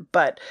tangent.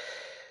 But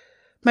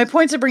my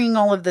point to bringing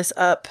all of this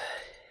up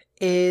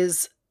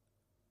is,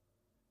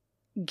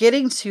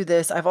 getting to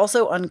this, I've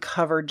also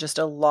uncovered just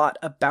a lot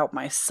about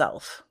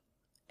myself.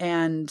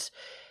 And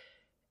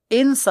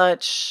in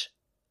such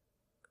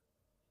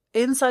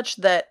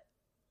that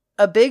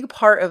a big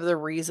part of the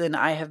reason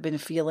I have been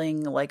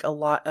feeling like a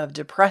lot of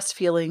depressed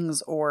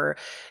feelings or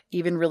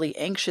even really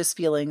anxious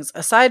feelings,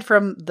 aside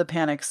from the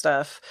panic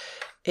stuff,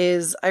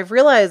 is I've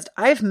realized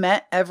I've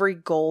met every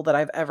goal that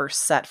I've ever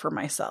set for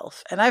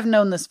myself. And I've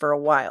known this for a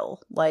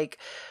while. Like,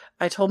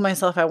 I told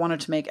myself I wanted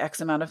to make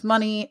X amount of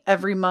money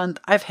every month.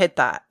 I've hit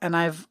that and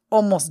I've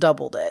almost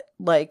doubled it.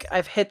 Like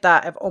I've hit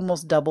that. I've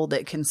almost doubled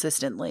it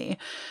consistently.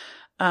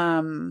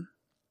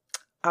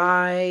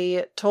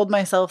 I told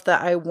myself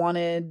that I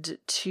wanted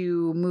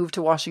to move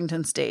to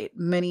Washington State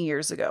many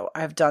years ago.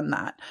 I've done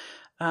that.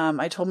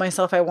 I told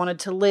myself I wanted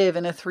to live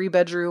in a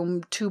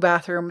 3-bedroom,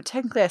 2-bathroom,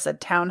 technically I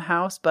said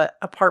townhouse, but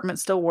apartment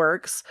still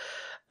works.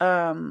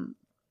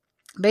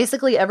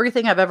 Basically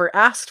everything I've ever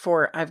asked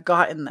for, I've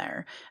gotten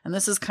there. And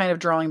this is kind of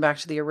drawing back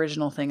to the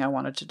original thing I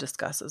wanted to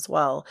discuss as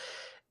well,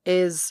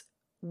 is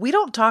we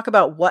don't talk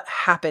about what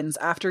happens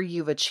after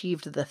you've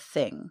achieved the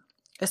thing.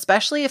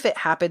 Especially if it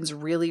happens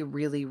really,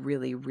 really,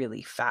 really,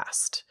 really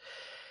fast.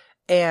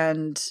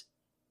 And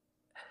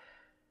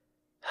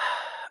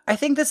I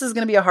think this is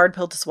going to be a hard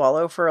pill to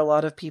swallow for a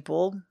lot of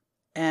people.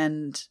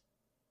 And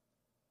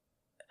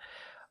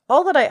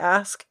all that I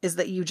ask is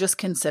that you just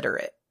consider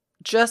it.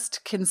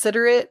 Just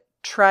consider it.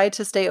 Try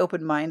to stay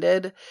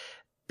open-minded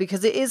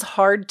because it is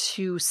hard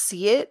to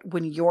see it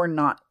when you're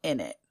not in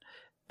it.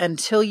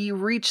 Until you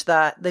reach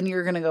that, then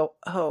you're going to go,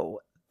 oh,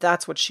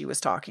 that's what she was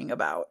talking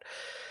about.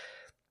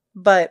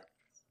 But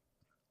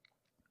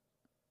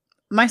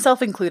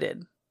myself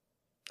included,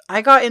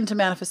 I got into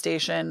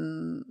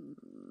manifestation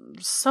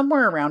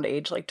somewhere around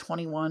age like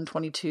 21,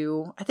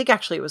 22. I think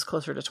actually it was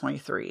closer to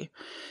 23.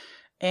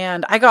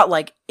 And I got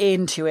like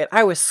into it.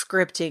 I was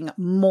scripting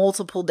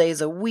multiple days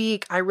a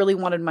week. I really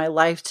wanted my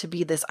life to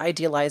be this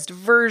idealized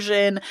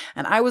version.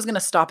 And I was going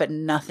to stop at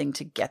nothing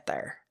to get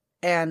there.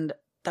 And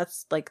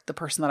that's like the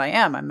person that I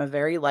am. I'm a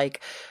very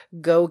like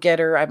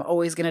go-getter. I'm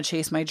always going to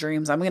chase my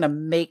dreams. I'm going to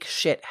make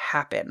shit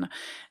happen.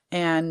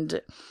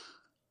 And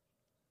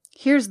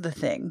here's the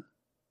thing.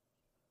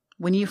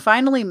 When you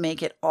finally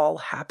make it all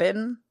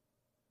happen,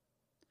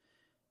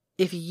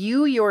 if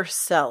you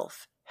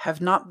yourself have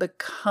not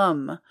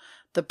become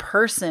the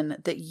person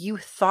that you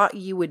thought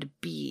you would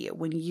be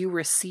when you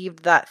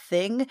received that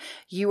thing,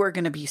 you are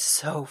going to be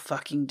so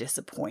fucking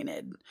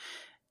disappointed.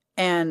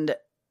 And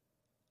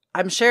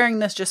I'm sharing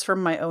this just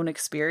from my own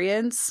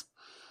experience.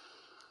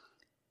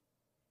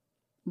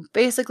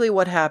 Basically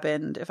what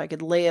happened, if I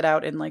could lay it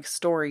out in like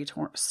story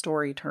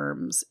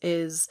terms,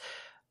 is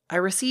I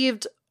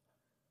received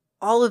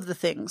all of the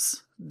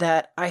things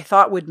that I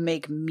thought would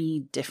make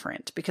me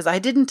different because I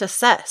didn't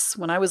assess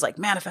when I was like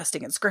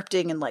manifesting and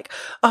scripting and like,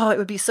 oh, it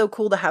would be so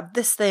cool to have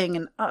this thing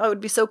and oh, it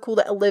would be so cool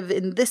to live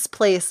in this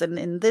place and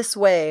in this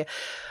way.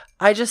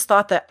 I just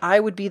thought that I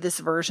would be this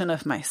version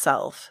of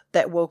myself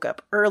that woke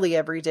up early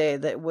every day,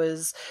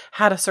 that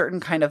had a certain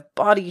kind of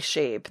body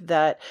shape,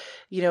 that,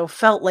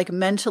 felt like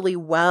mentally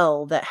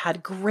well, that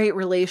had great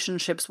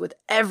relationships with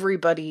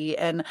everybody.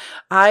 And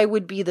I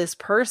would be this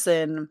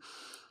person.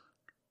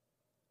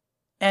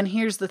 And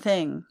here's the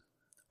thing.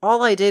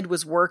 All I did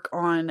was work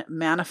on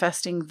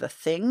manifesting the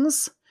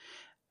things,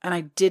 and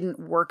I didn't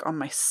work on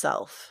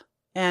myself.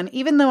 And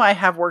even though I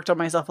have worked on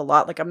myself a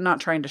lot, like I'm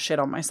not trying to shit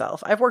on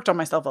myself. I've worked on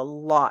myself a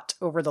lot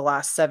over the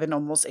last 7,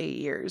 almost 8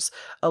 years.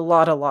 A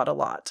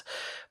lot.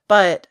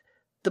 But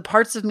the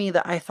parts of me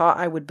that I thought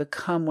I would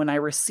become when I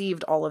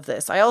received all of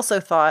this, I also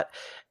thought,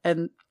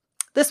 and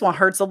this one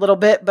hurts a little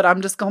bit, but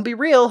I'm just going to be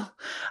real.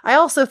 I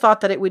also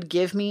thought that it would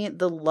give me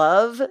the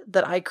love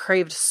that I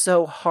craved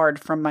so hard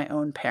from my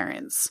own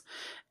parents.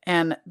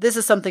 And this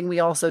is something we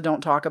also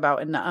don't talk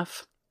about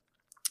enough,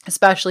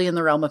 especially in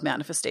the realm of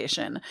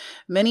manifestation.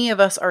 Many of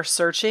us are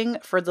searching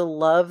for the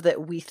love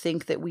that we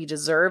think that we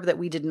deserve, that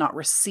we did not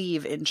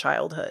receive in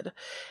childhood.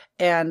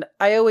 And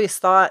I always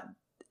thought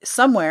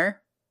somewhere,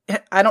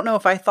 I don't know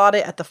if I thought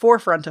it at the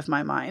forefront of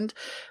my mind,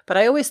 but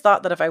I always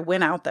thought that if I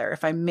went out there,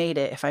 if I made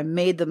it, if I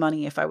made the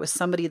money, if I was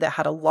somebody that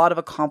had a lot of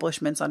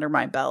accomplishments under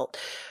my belt,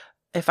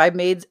 if I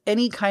made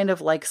any kind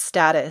of like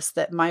status,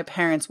 that my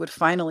parents would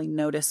finally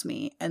notice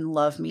me and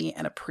love me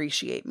and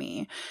appreciate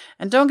me.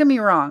 And don't get me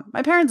wrong,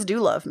 my parents do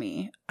love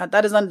me.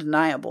 That is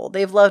undeniable.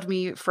 They've loved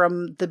me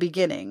from the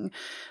beginning.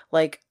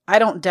 Like, I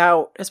don't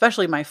doubt,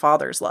 especially my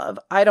father's love.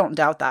 I don't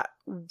doubt that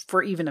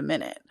for even a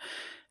minute.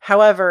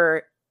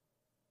 However,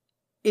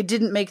 it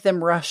didn't make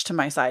them rush to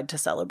my side to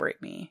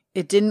celebrate me.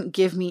 It didn't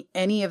give me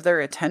any of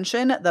their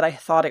attention that I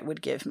thought it would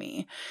give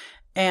me.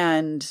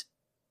 And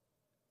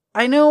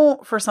I know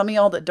for some of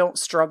y'all that don't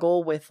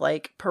struggle with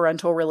like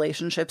parental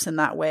relationships in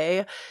that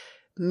way,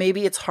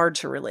 maybe it's hard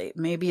to relate.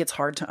 Maybe it's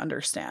hard to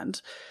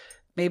understand.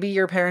 Maybe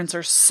your parents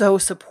are so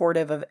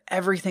supportive of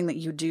everything that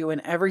you do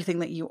and everything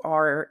that you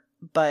are,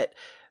 but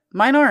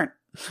mine aren't.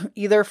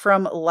 Either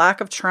from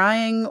lack of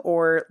trying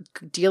or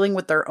dealing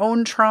with their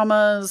own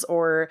traumas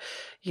or,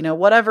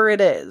 whatever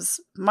it is.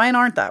 Mine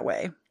aren't that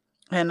way.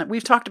 And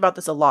we've talked about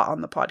this a lot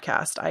on the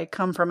podcast. I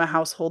come from a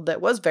household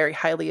that was very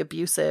highly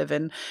abusive,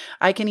 and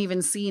I can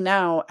even see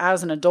now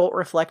as an adult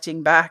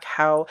reflecting back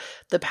how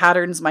the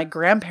patterns my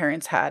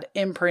grandparents had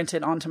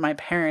imprinted onto my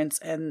parents,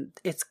 and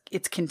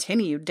it's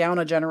continued down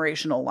a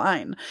generational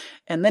line.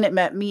 And then it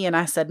met me and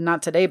I said,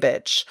 not today,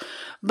 bitch.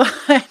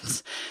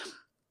 But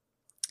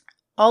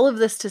all of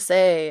this to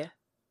say,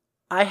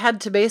 I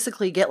had to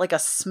basically get like a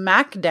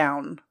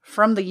smackdown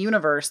from the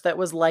universe that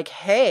was like,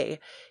 hey,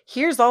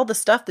 here's all the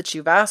stuff that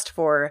you've asked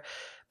for,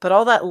 but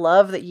all that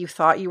love that you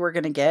thought you were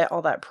going to get,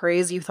 all that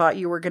praise you thought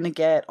you were going to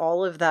get,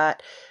 all of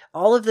that,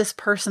 all of this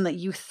person that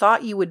you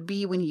thought you would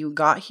be when you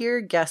got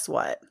here, guess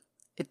what?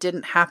 It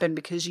didn't happen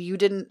because you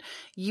didn't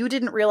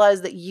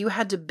realize that you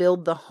had to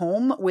build the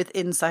home with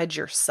inside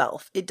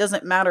yourself. It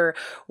doesn't matter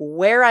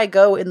where I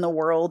go in the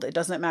world. It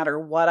doesn't matter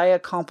what I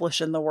accomplish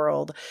in the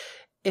world.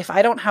 If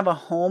I don't have a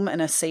home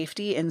and a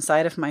safety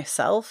inside of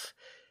myself,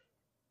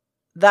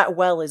 that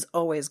well is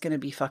always going to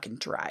be fucking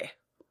dry.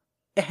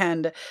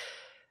 And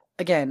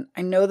again,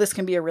 I know this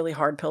can be a really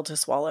hard pill to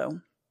swallow.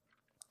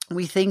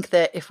 We think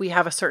that if we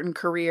have a certain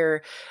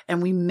career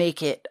and we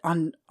make it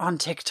on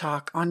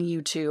TikTok, on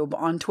YouTube,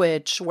 on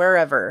Twitch,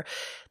 wherever,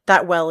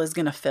 that well is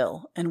going to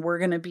fill and we're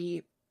going to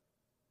be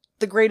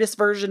the greatest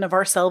version of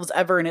ourselves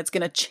ever and it's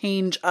going to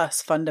change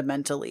us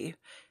fundamentally.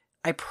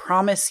 I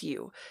promise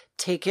you,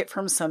 take it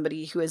from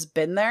somebody who has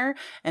been there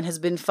and has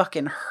been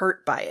fucking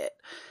hurt by it.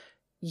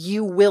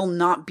 You will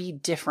not be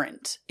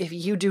different if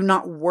you do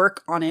not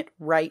work on it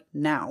right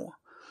now.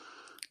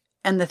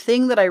 And the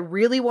thing that I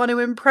really want to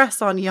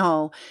impress on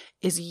y'all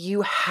is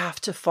you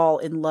have to fall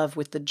in love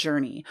with the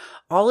journey.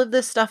 All of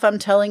this stuff I'm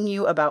telling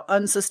you about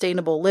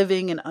unsustainable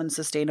living and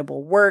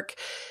unsustainable work,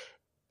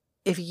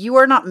 if you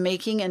are not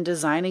making and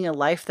designing a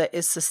life that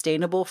is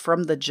sustainable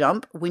from the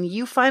jump, when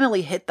you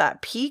finally hit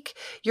that peak,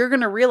 you're going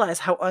to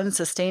realize how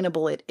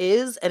unsustainable it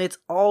is. And it's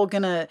all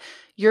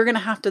you're going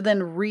to have to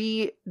then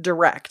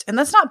redirect. And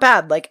that's not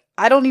bad. Like,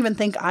 I don't even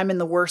think I'm in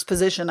the worst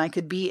position I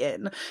could be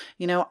in.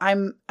 You know,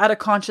 I'm at a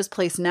conscious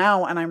place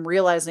now and I'm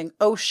realizing,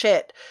 oh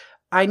shit,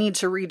 I need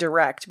to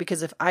redirect,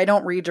 because if I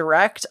don't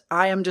redirect,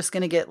 I am just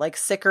going to get like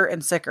sicker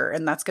and sicker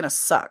and that's going to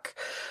suck.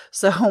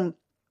 So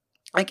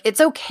like,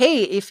 it's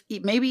okay if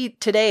maybe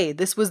today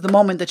this was the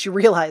moment that you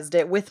realized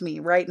it with me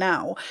right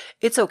now.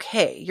 It's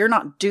okay. You're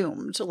not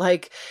doomed.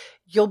 Like,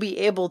 you'll be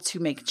able to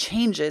make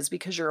changes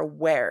because you're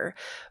aware.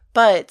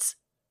 But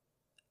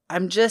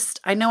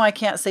I know I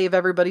can't save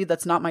everybody.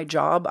 That's not my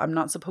job. I'm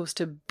not supposed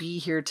to be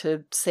here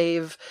to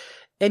save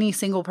any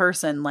single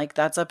person. Like,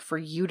 that's up for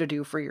you to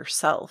do for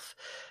yourself.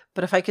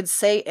 But if I could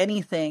say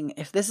anything,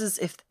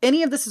 if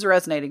any of this is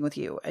resonating with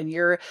you and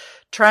you're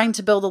trying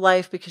to build a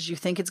life because you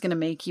think it's going to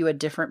make you a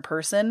different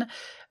person,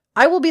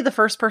 I will be the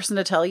first person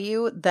to tell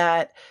you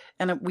that,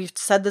 and we've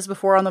said this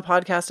before on the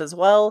podcast as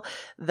well,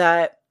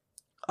 that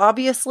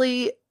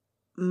obviously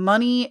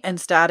money and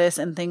status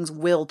and things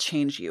will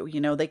change you. You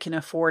know, they can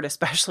afford,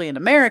 especially in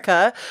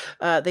America,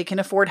 they can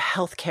afford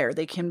healthcare.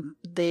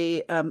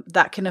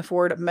 That can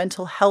afford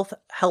mental health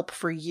help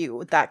for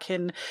you. That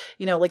can,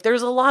 you know, like,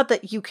 there's a lot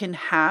that you can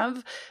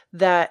have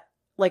that,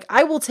 like,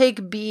 I will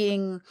take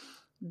being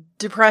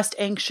depressed,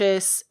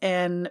 anxious,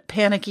 and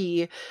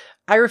panicky.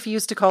 I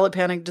refuse to call it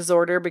panic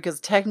disorder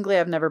because technically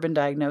I've never been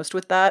diagnosed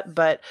with that,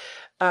 but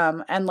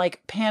and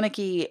like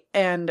panicky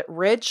and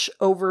rich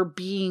over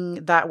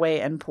being that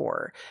way and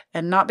poor.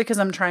 And not because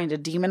I'm trying to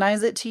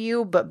demonize it to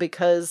you, but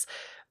because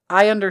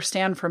I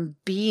understand from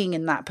being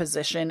in that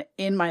position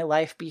in my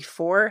life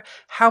before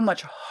how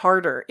much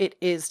harder it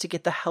is to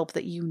get the help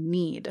that you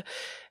need.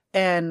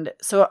 And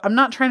so I'm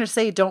not trying to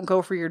say don't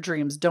go for your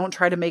dreams. Don't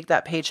try to make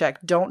that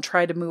paycheck. Don't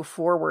try to move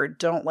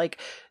forward.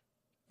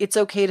 It's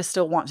okay to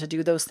still want to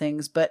do those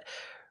things, but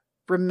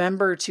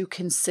remember to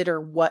consider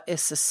what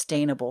is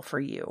sustainable for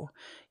you.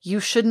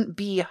 You shouldn't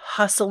be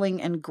hustling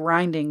and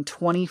grinding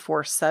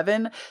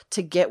 24/7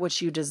 to get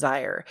what you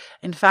desire.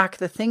 In fact,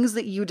 the things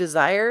that you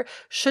desire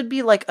should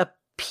be like a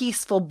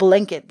peaceful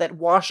blanket that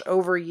wash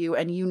over you,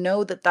 and you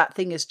know that that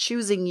thing is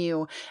choosing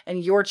you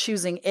and you're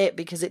choosing it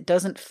because it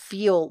doesn't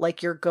feel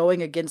like you're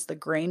going against the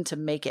grain to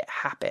make it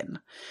happen.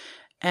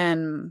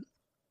 And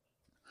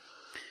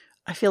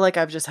I feel like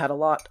I've just had a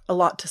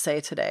lot to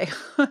say today.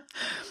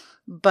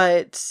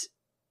 But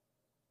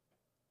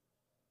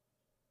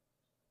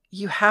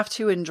you have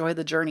to enjoy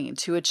the journey.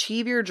 To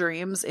achieve your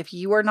dreams, if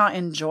you are not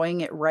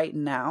enjoying it right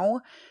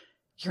now,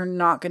 you're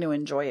not going to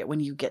enjoy it when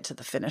you get to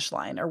the finish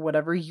line or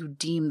whatever you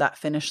deem that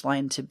finish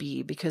line to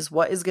be. Because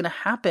what is going to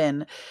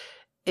happen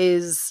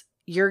is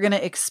you're going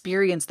to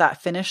experience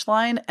that finish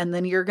line, and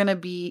then you're going to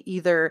be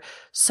either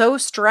so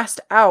stressed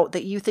out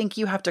that you think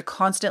you have to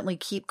constantly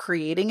keep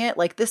creating it.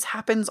 Like, this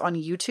happens on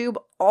YouTube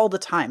all the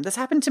time. This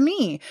happened to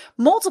me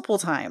multiple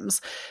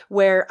times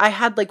where I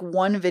had like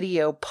one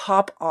video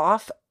pop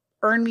off,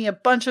 earn me a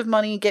bunch of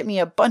money, get me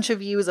a bunch of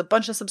views, a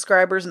bunch of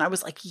subscribers. And I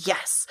was like,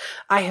 yes,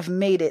 I have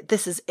made it.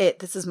 This is it.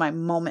 This is my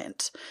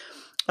moment.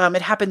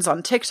 It happens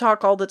on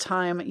TikTok all the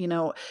time. You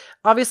know,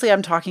 obviously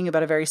I'm talking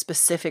about a very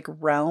specific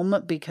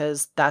realm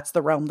because that's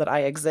the realm that I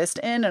exist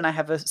in and I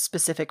have a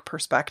specific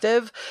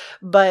perspective,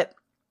 but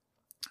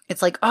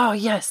it's like, oh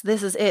yes,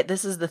 this is it.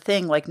 This is the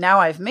thing. Like, now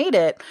I've made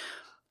it.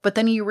 But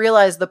then you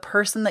realize the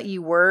person that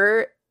you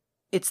were,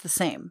 it's the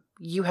same.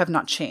 You have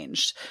not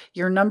changed.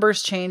 Your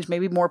numbers change.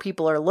 Maybe more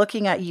people are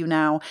looking at you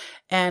now.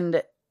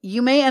 And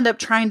you may end up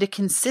trying to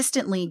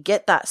consistently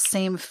get that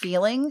same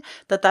feeling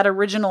that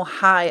original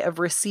high of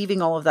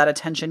receiving all of that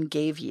attention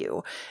gave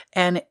you.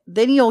 And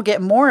then you'll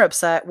get more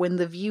upset when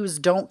the views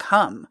don't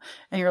come.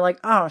 And you're like,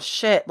 oh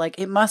shit, like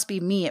it must be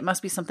me. It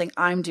must be something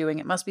I'm doing.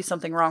 It must be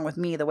something wrong with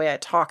me, the way I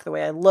talk, the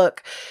way I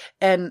look.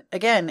 And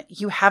again,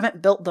 you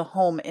haven't built the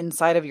home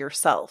inside of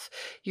yourself.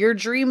 Your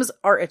dreams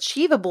are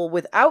achievable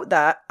without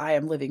that. I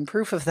am living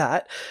proof of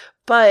that.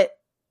 But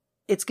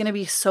it's going to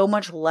be so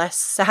much less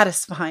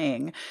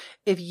satisfying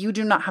if you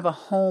do not have a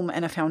home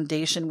and a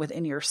foundation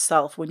within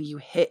yourself when you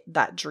hit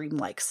that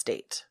dreamlike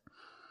state.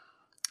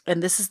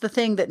 And this is the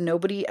thing that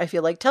nobody, I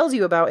feel like, tells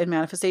you about in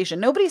manifestation.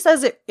 Nobody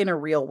says it in a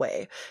real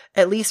way,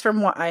 at least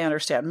from what I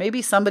understand.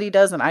 Maybe somebody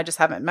does and I just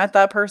haven't met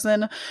that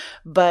person.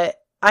 But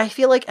I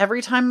feel like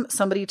every time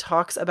somebody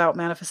talks about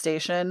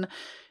manifestation,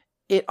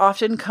 it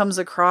often comes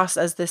across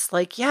as this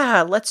like,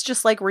 yeah, let's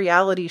just like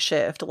reality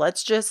shift.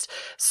 Let's just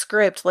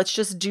script. Let's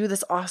just do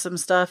this awesome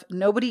stuff.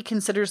 Nobody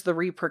considers the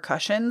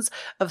repercussions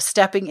of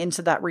stepping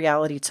into that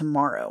reality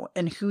tomorrow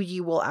and who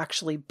you will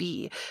actually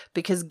be.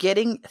 Because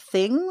getting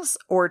things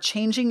or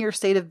changing your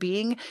state of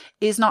being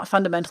is not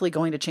fundamentally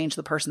going to change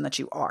the person that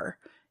you are.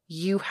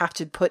 You have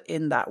to put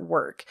in that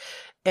work.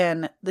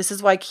 And this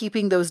is why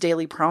keeping those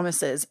daily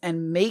promises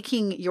and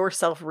making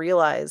yourself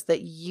realize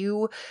that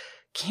you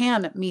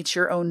can meet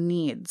your own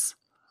needs.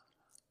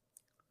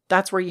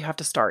 That's where you have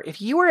to start.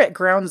 If you are at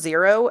ground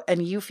zero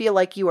and you feel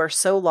like you are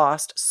so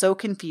lost, so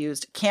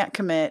confused, can't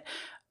commit,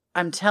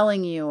 I'm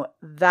telling you,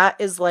 that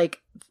is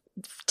like,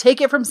 take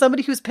it from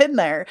somebody who's been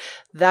there.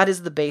 That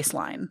is the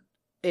baseline,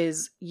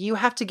 is you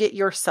have to get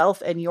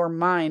yourself and your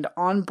mind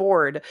on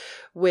board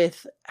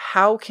with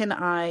how can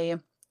I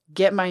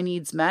get my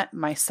needs met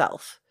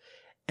myself.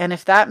 And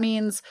if that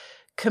means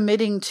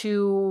committing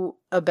to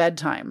a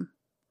bedtime,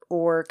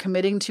 or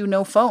committing to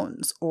no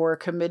phones, or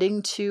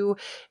committing to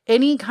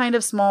any kind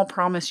of small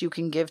promise you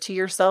can give to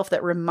yourself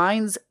that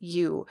reminds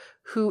you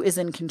who is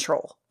in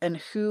control and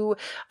who,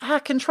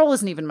 control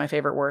isn't even my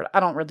favorite word. I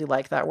don't really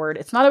like that word.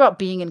 It's not about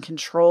being in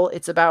control.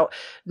 It's about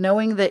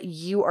knowing that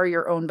you are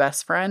your own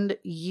best friend.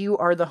 You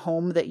are the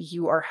home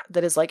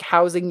that is like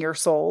housing your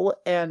soul,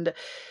 and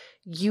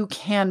you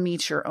can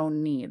meet your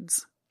own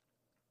needs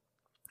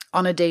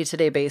on a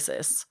day-to-day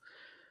basis.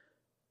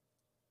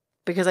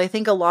 Because I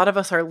think a lot of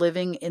us are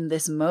living in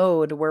this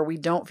mode where we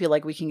don't feel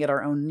like we can get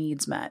our own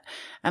needs met.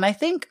 And I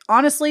think,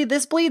 honestly,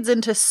 this bleeds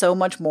into so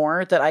much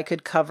more that I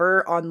could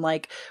cover on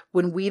like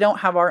when we don't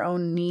have our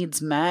own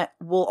needs met,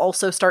 we'll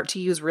also start to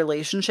use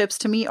relationships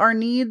to meet our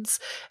needs.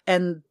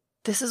 And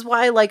this is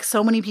why like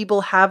so many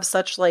people have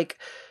such like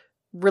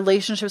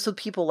relationships with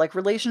people, like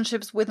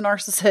relationships with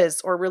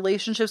narcissists or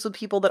relationships with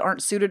people that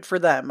aren't suited for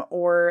them,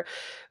 or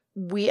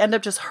we end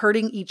up just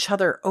hurting each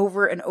other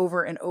over and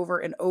over and over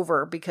and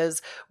over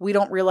because we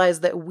don't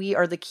realize that we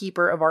are the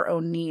keeper of our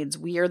own needs.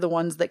 We are the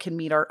ones that can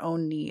meet our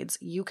own needs.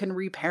 You can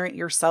reparent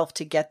yourself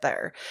to get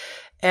there.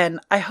 And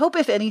I hope,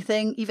 if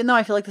anything, even though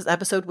I feel like this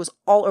episode was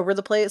all over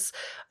the place,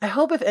 I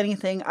hope, if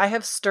anything, I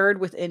have stirred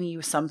within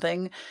you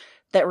something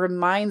that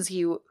reminds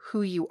you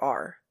who you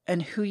are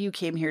and who you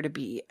came here to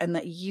be, and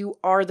that you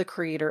are the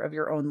creator of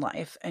your own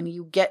life and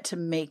you get to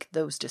make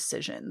those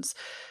decisions.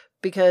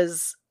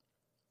 Because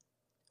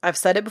I've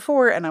said it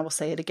before and I will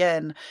say it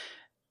again.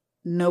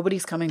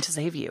 Nobody's coming to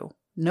save you.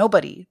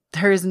 Nobody.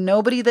 There is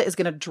nobody that is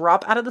going to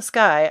drop out of the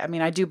sky. I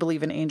mean, I do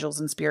believe in angels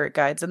and spirit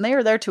guides, and they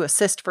are there to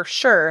assist for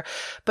sure.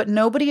 But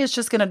nobody is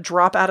just going to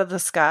drop out of the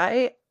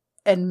sky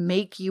and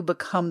make you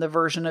become the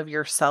version of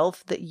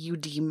yourself that you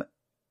deem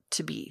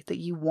to be, that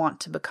you want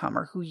to become,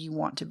 or who you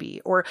want to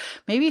be, or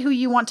maybe who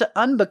you want to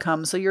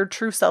unbecome so your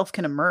true self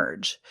can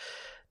emerge.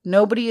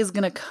 Nobody is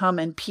going to come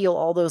and peel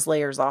all those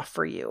layers off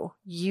for you.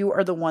 You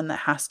are the one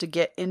that has to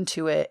get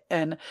into it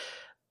and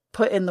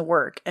put in the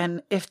work.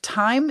 And if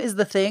time is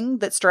the thing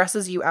that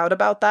stresses you out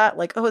about that,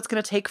 like, oh, it's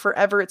going to take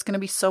forever, it's going to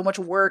be so much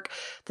work,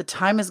 the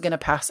time is going to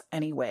pass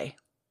anyway.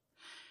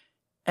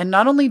 And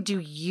not only do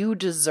you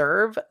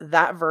deserve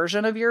that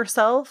version of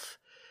yourself,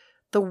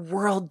 the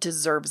world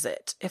deserves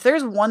it. If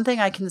there's one thing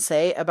I can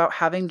say about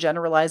having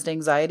generalized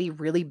anxiety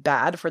really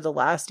bad for the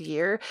last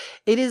year,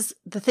 it is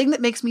the thing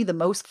that makes me the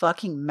most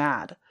fucking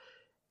mad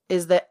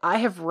is that I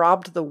have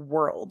robbed the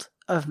world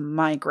of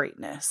my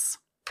greatness.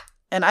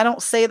 And I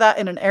don't say that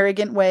in an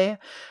arrogant way.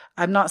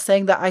 I'm not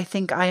saying that I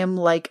think I am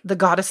like the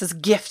goddess's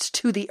gift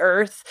to the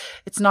earth.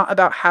 It's not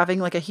about having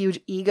like a huge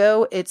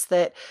ego. It's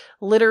that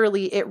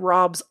literally it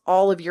robs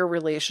all of your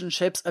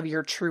relationships of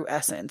your true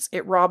essence.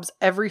 It robs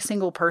every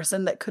single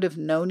person that could have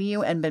known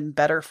you and been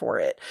better for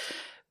it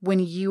when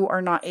you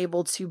are not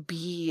able to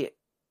be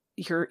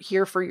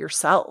here for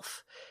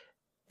yourself.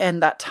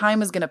 And that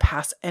time is going to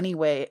pass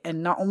anyway.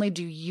 And not only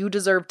do you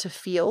deserve to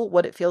feel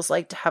what it feels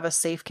like to have a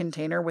safe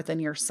container within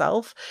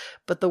yourself,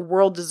 but the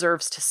world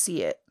deserves to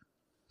see it.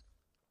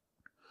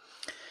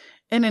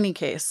 In any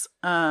case,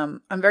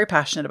 I'm very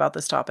passionate about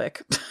this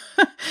topic.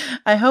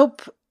 I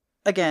hope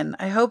again,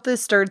 I hope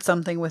this stirred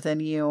something within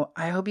you.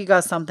 I hope you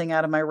got something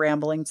out of my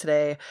rambling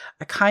today.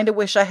 I kind of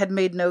wish I had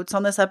made notes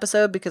on this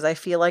episode because I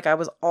feel like I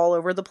was all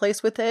over the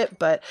place with it,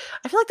 but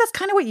I feel like that's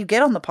kind of what you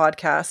get on the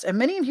podcast. And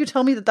many of you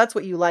tell me that that's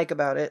what you like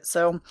about it.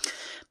 So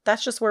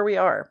that's just where we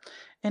are.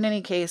 In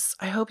any case,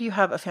 I hope you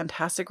have a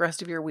fantastic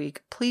rest of your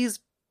week. Please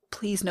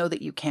know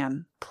that you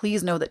can.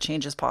 Please know that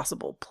change is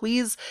possible.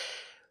 Please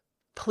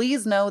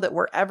know that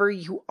wherever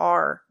you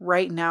are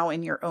right now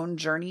in your own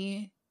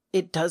journey,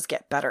 it does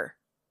get better.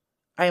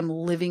 I am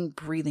living,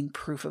 breathing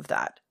proof of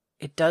that.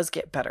 It does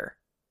get better.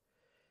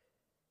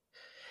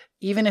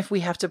 Even if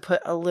we have to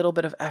put a little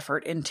bit of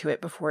effort into it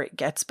before it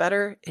gets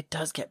better, it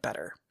does get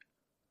better.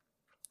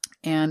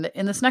 And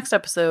in this next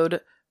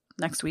episode,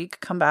 next week,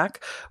 come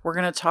back, we're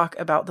going to talk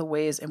about the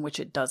ways in which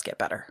it does get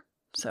better.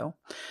 So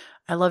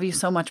I love you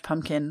so much,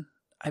 Pumpkin.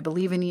 I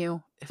believe in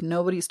you. If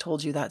nobody's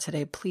told you that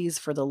today, please,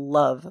 for the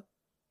love,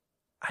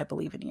 I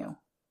believe in you.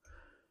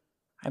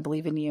 I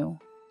believe in you.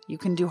 You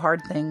can do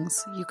hard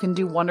things. You can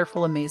do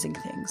wonderful, amazing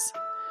things.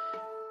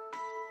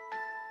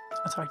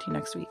 I'll talk to you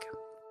next week.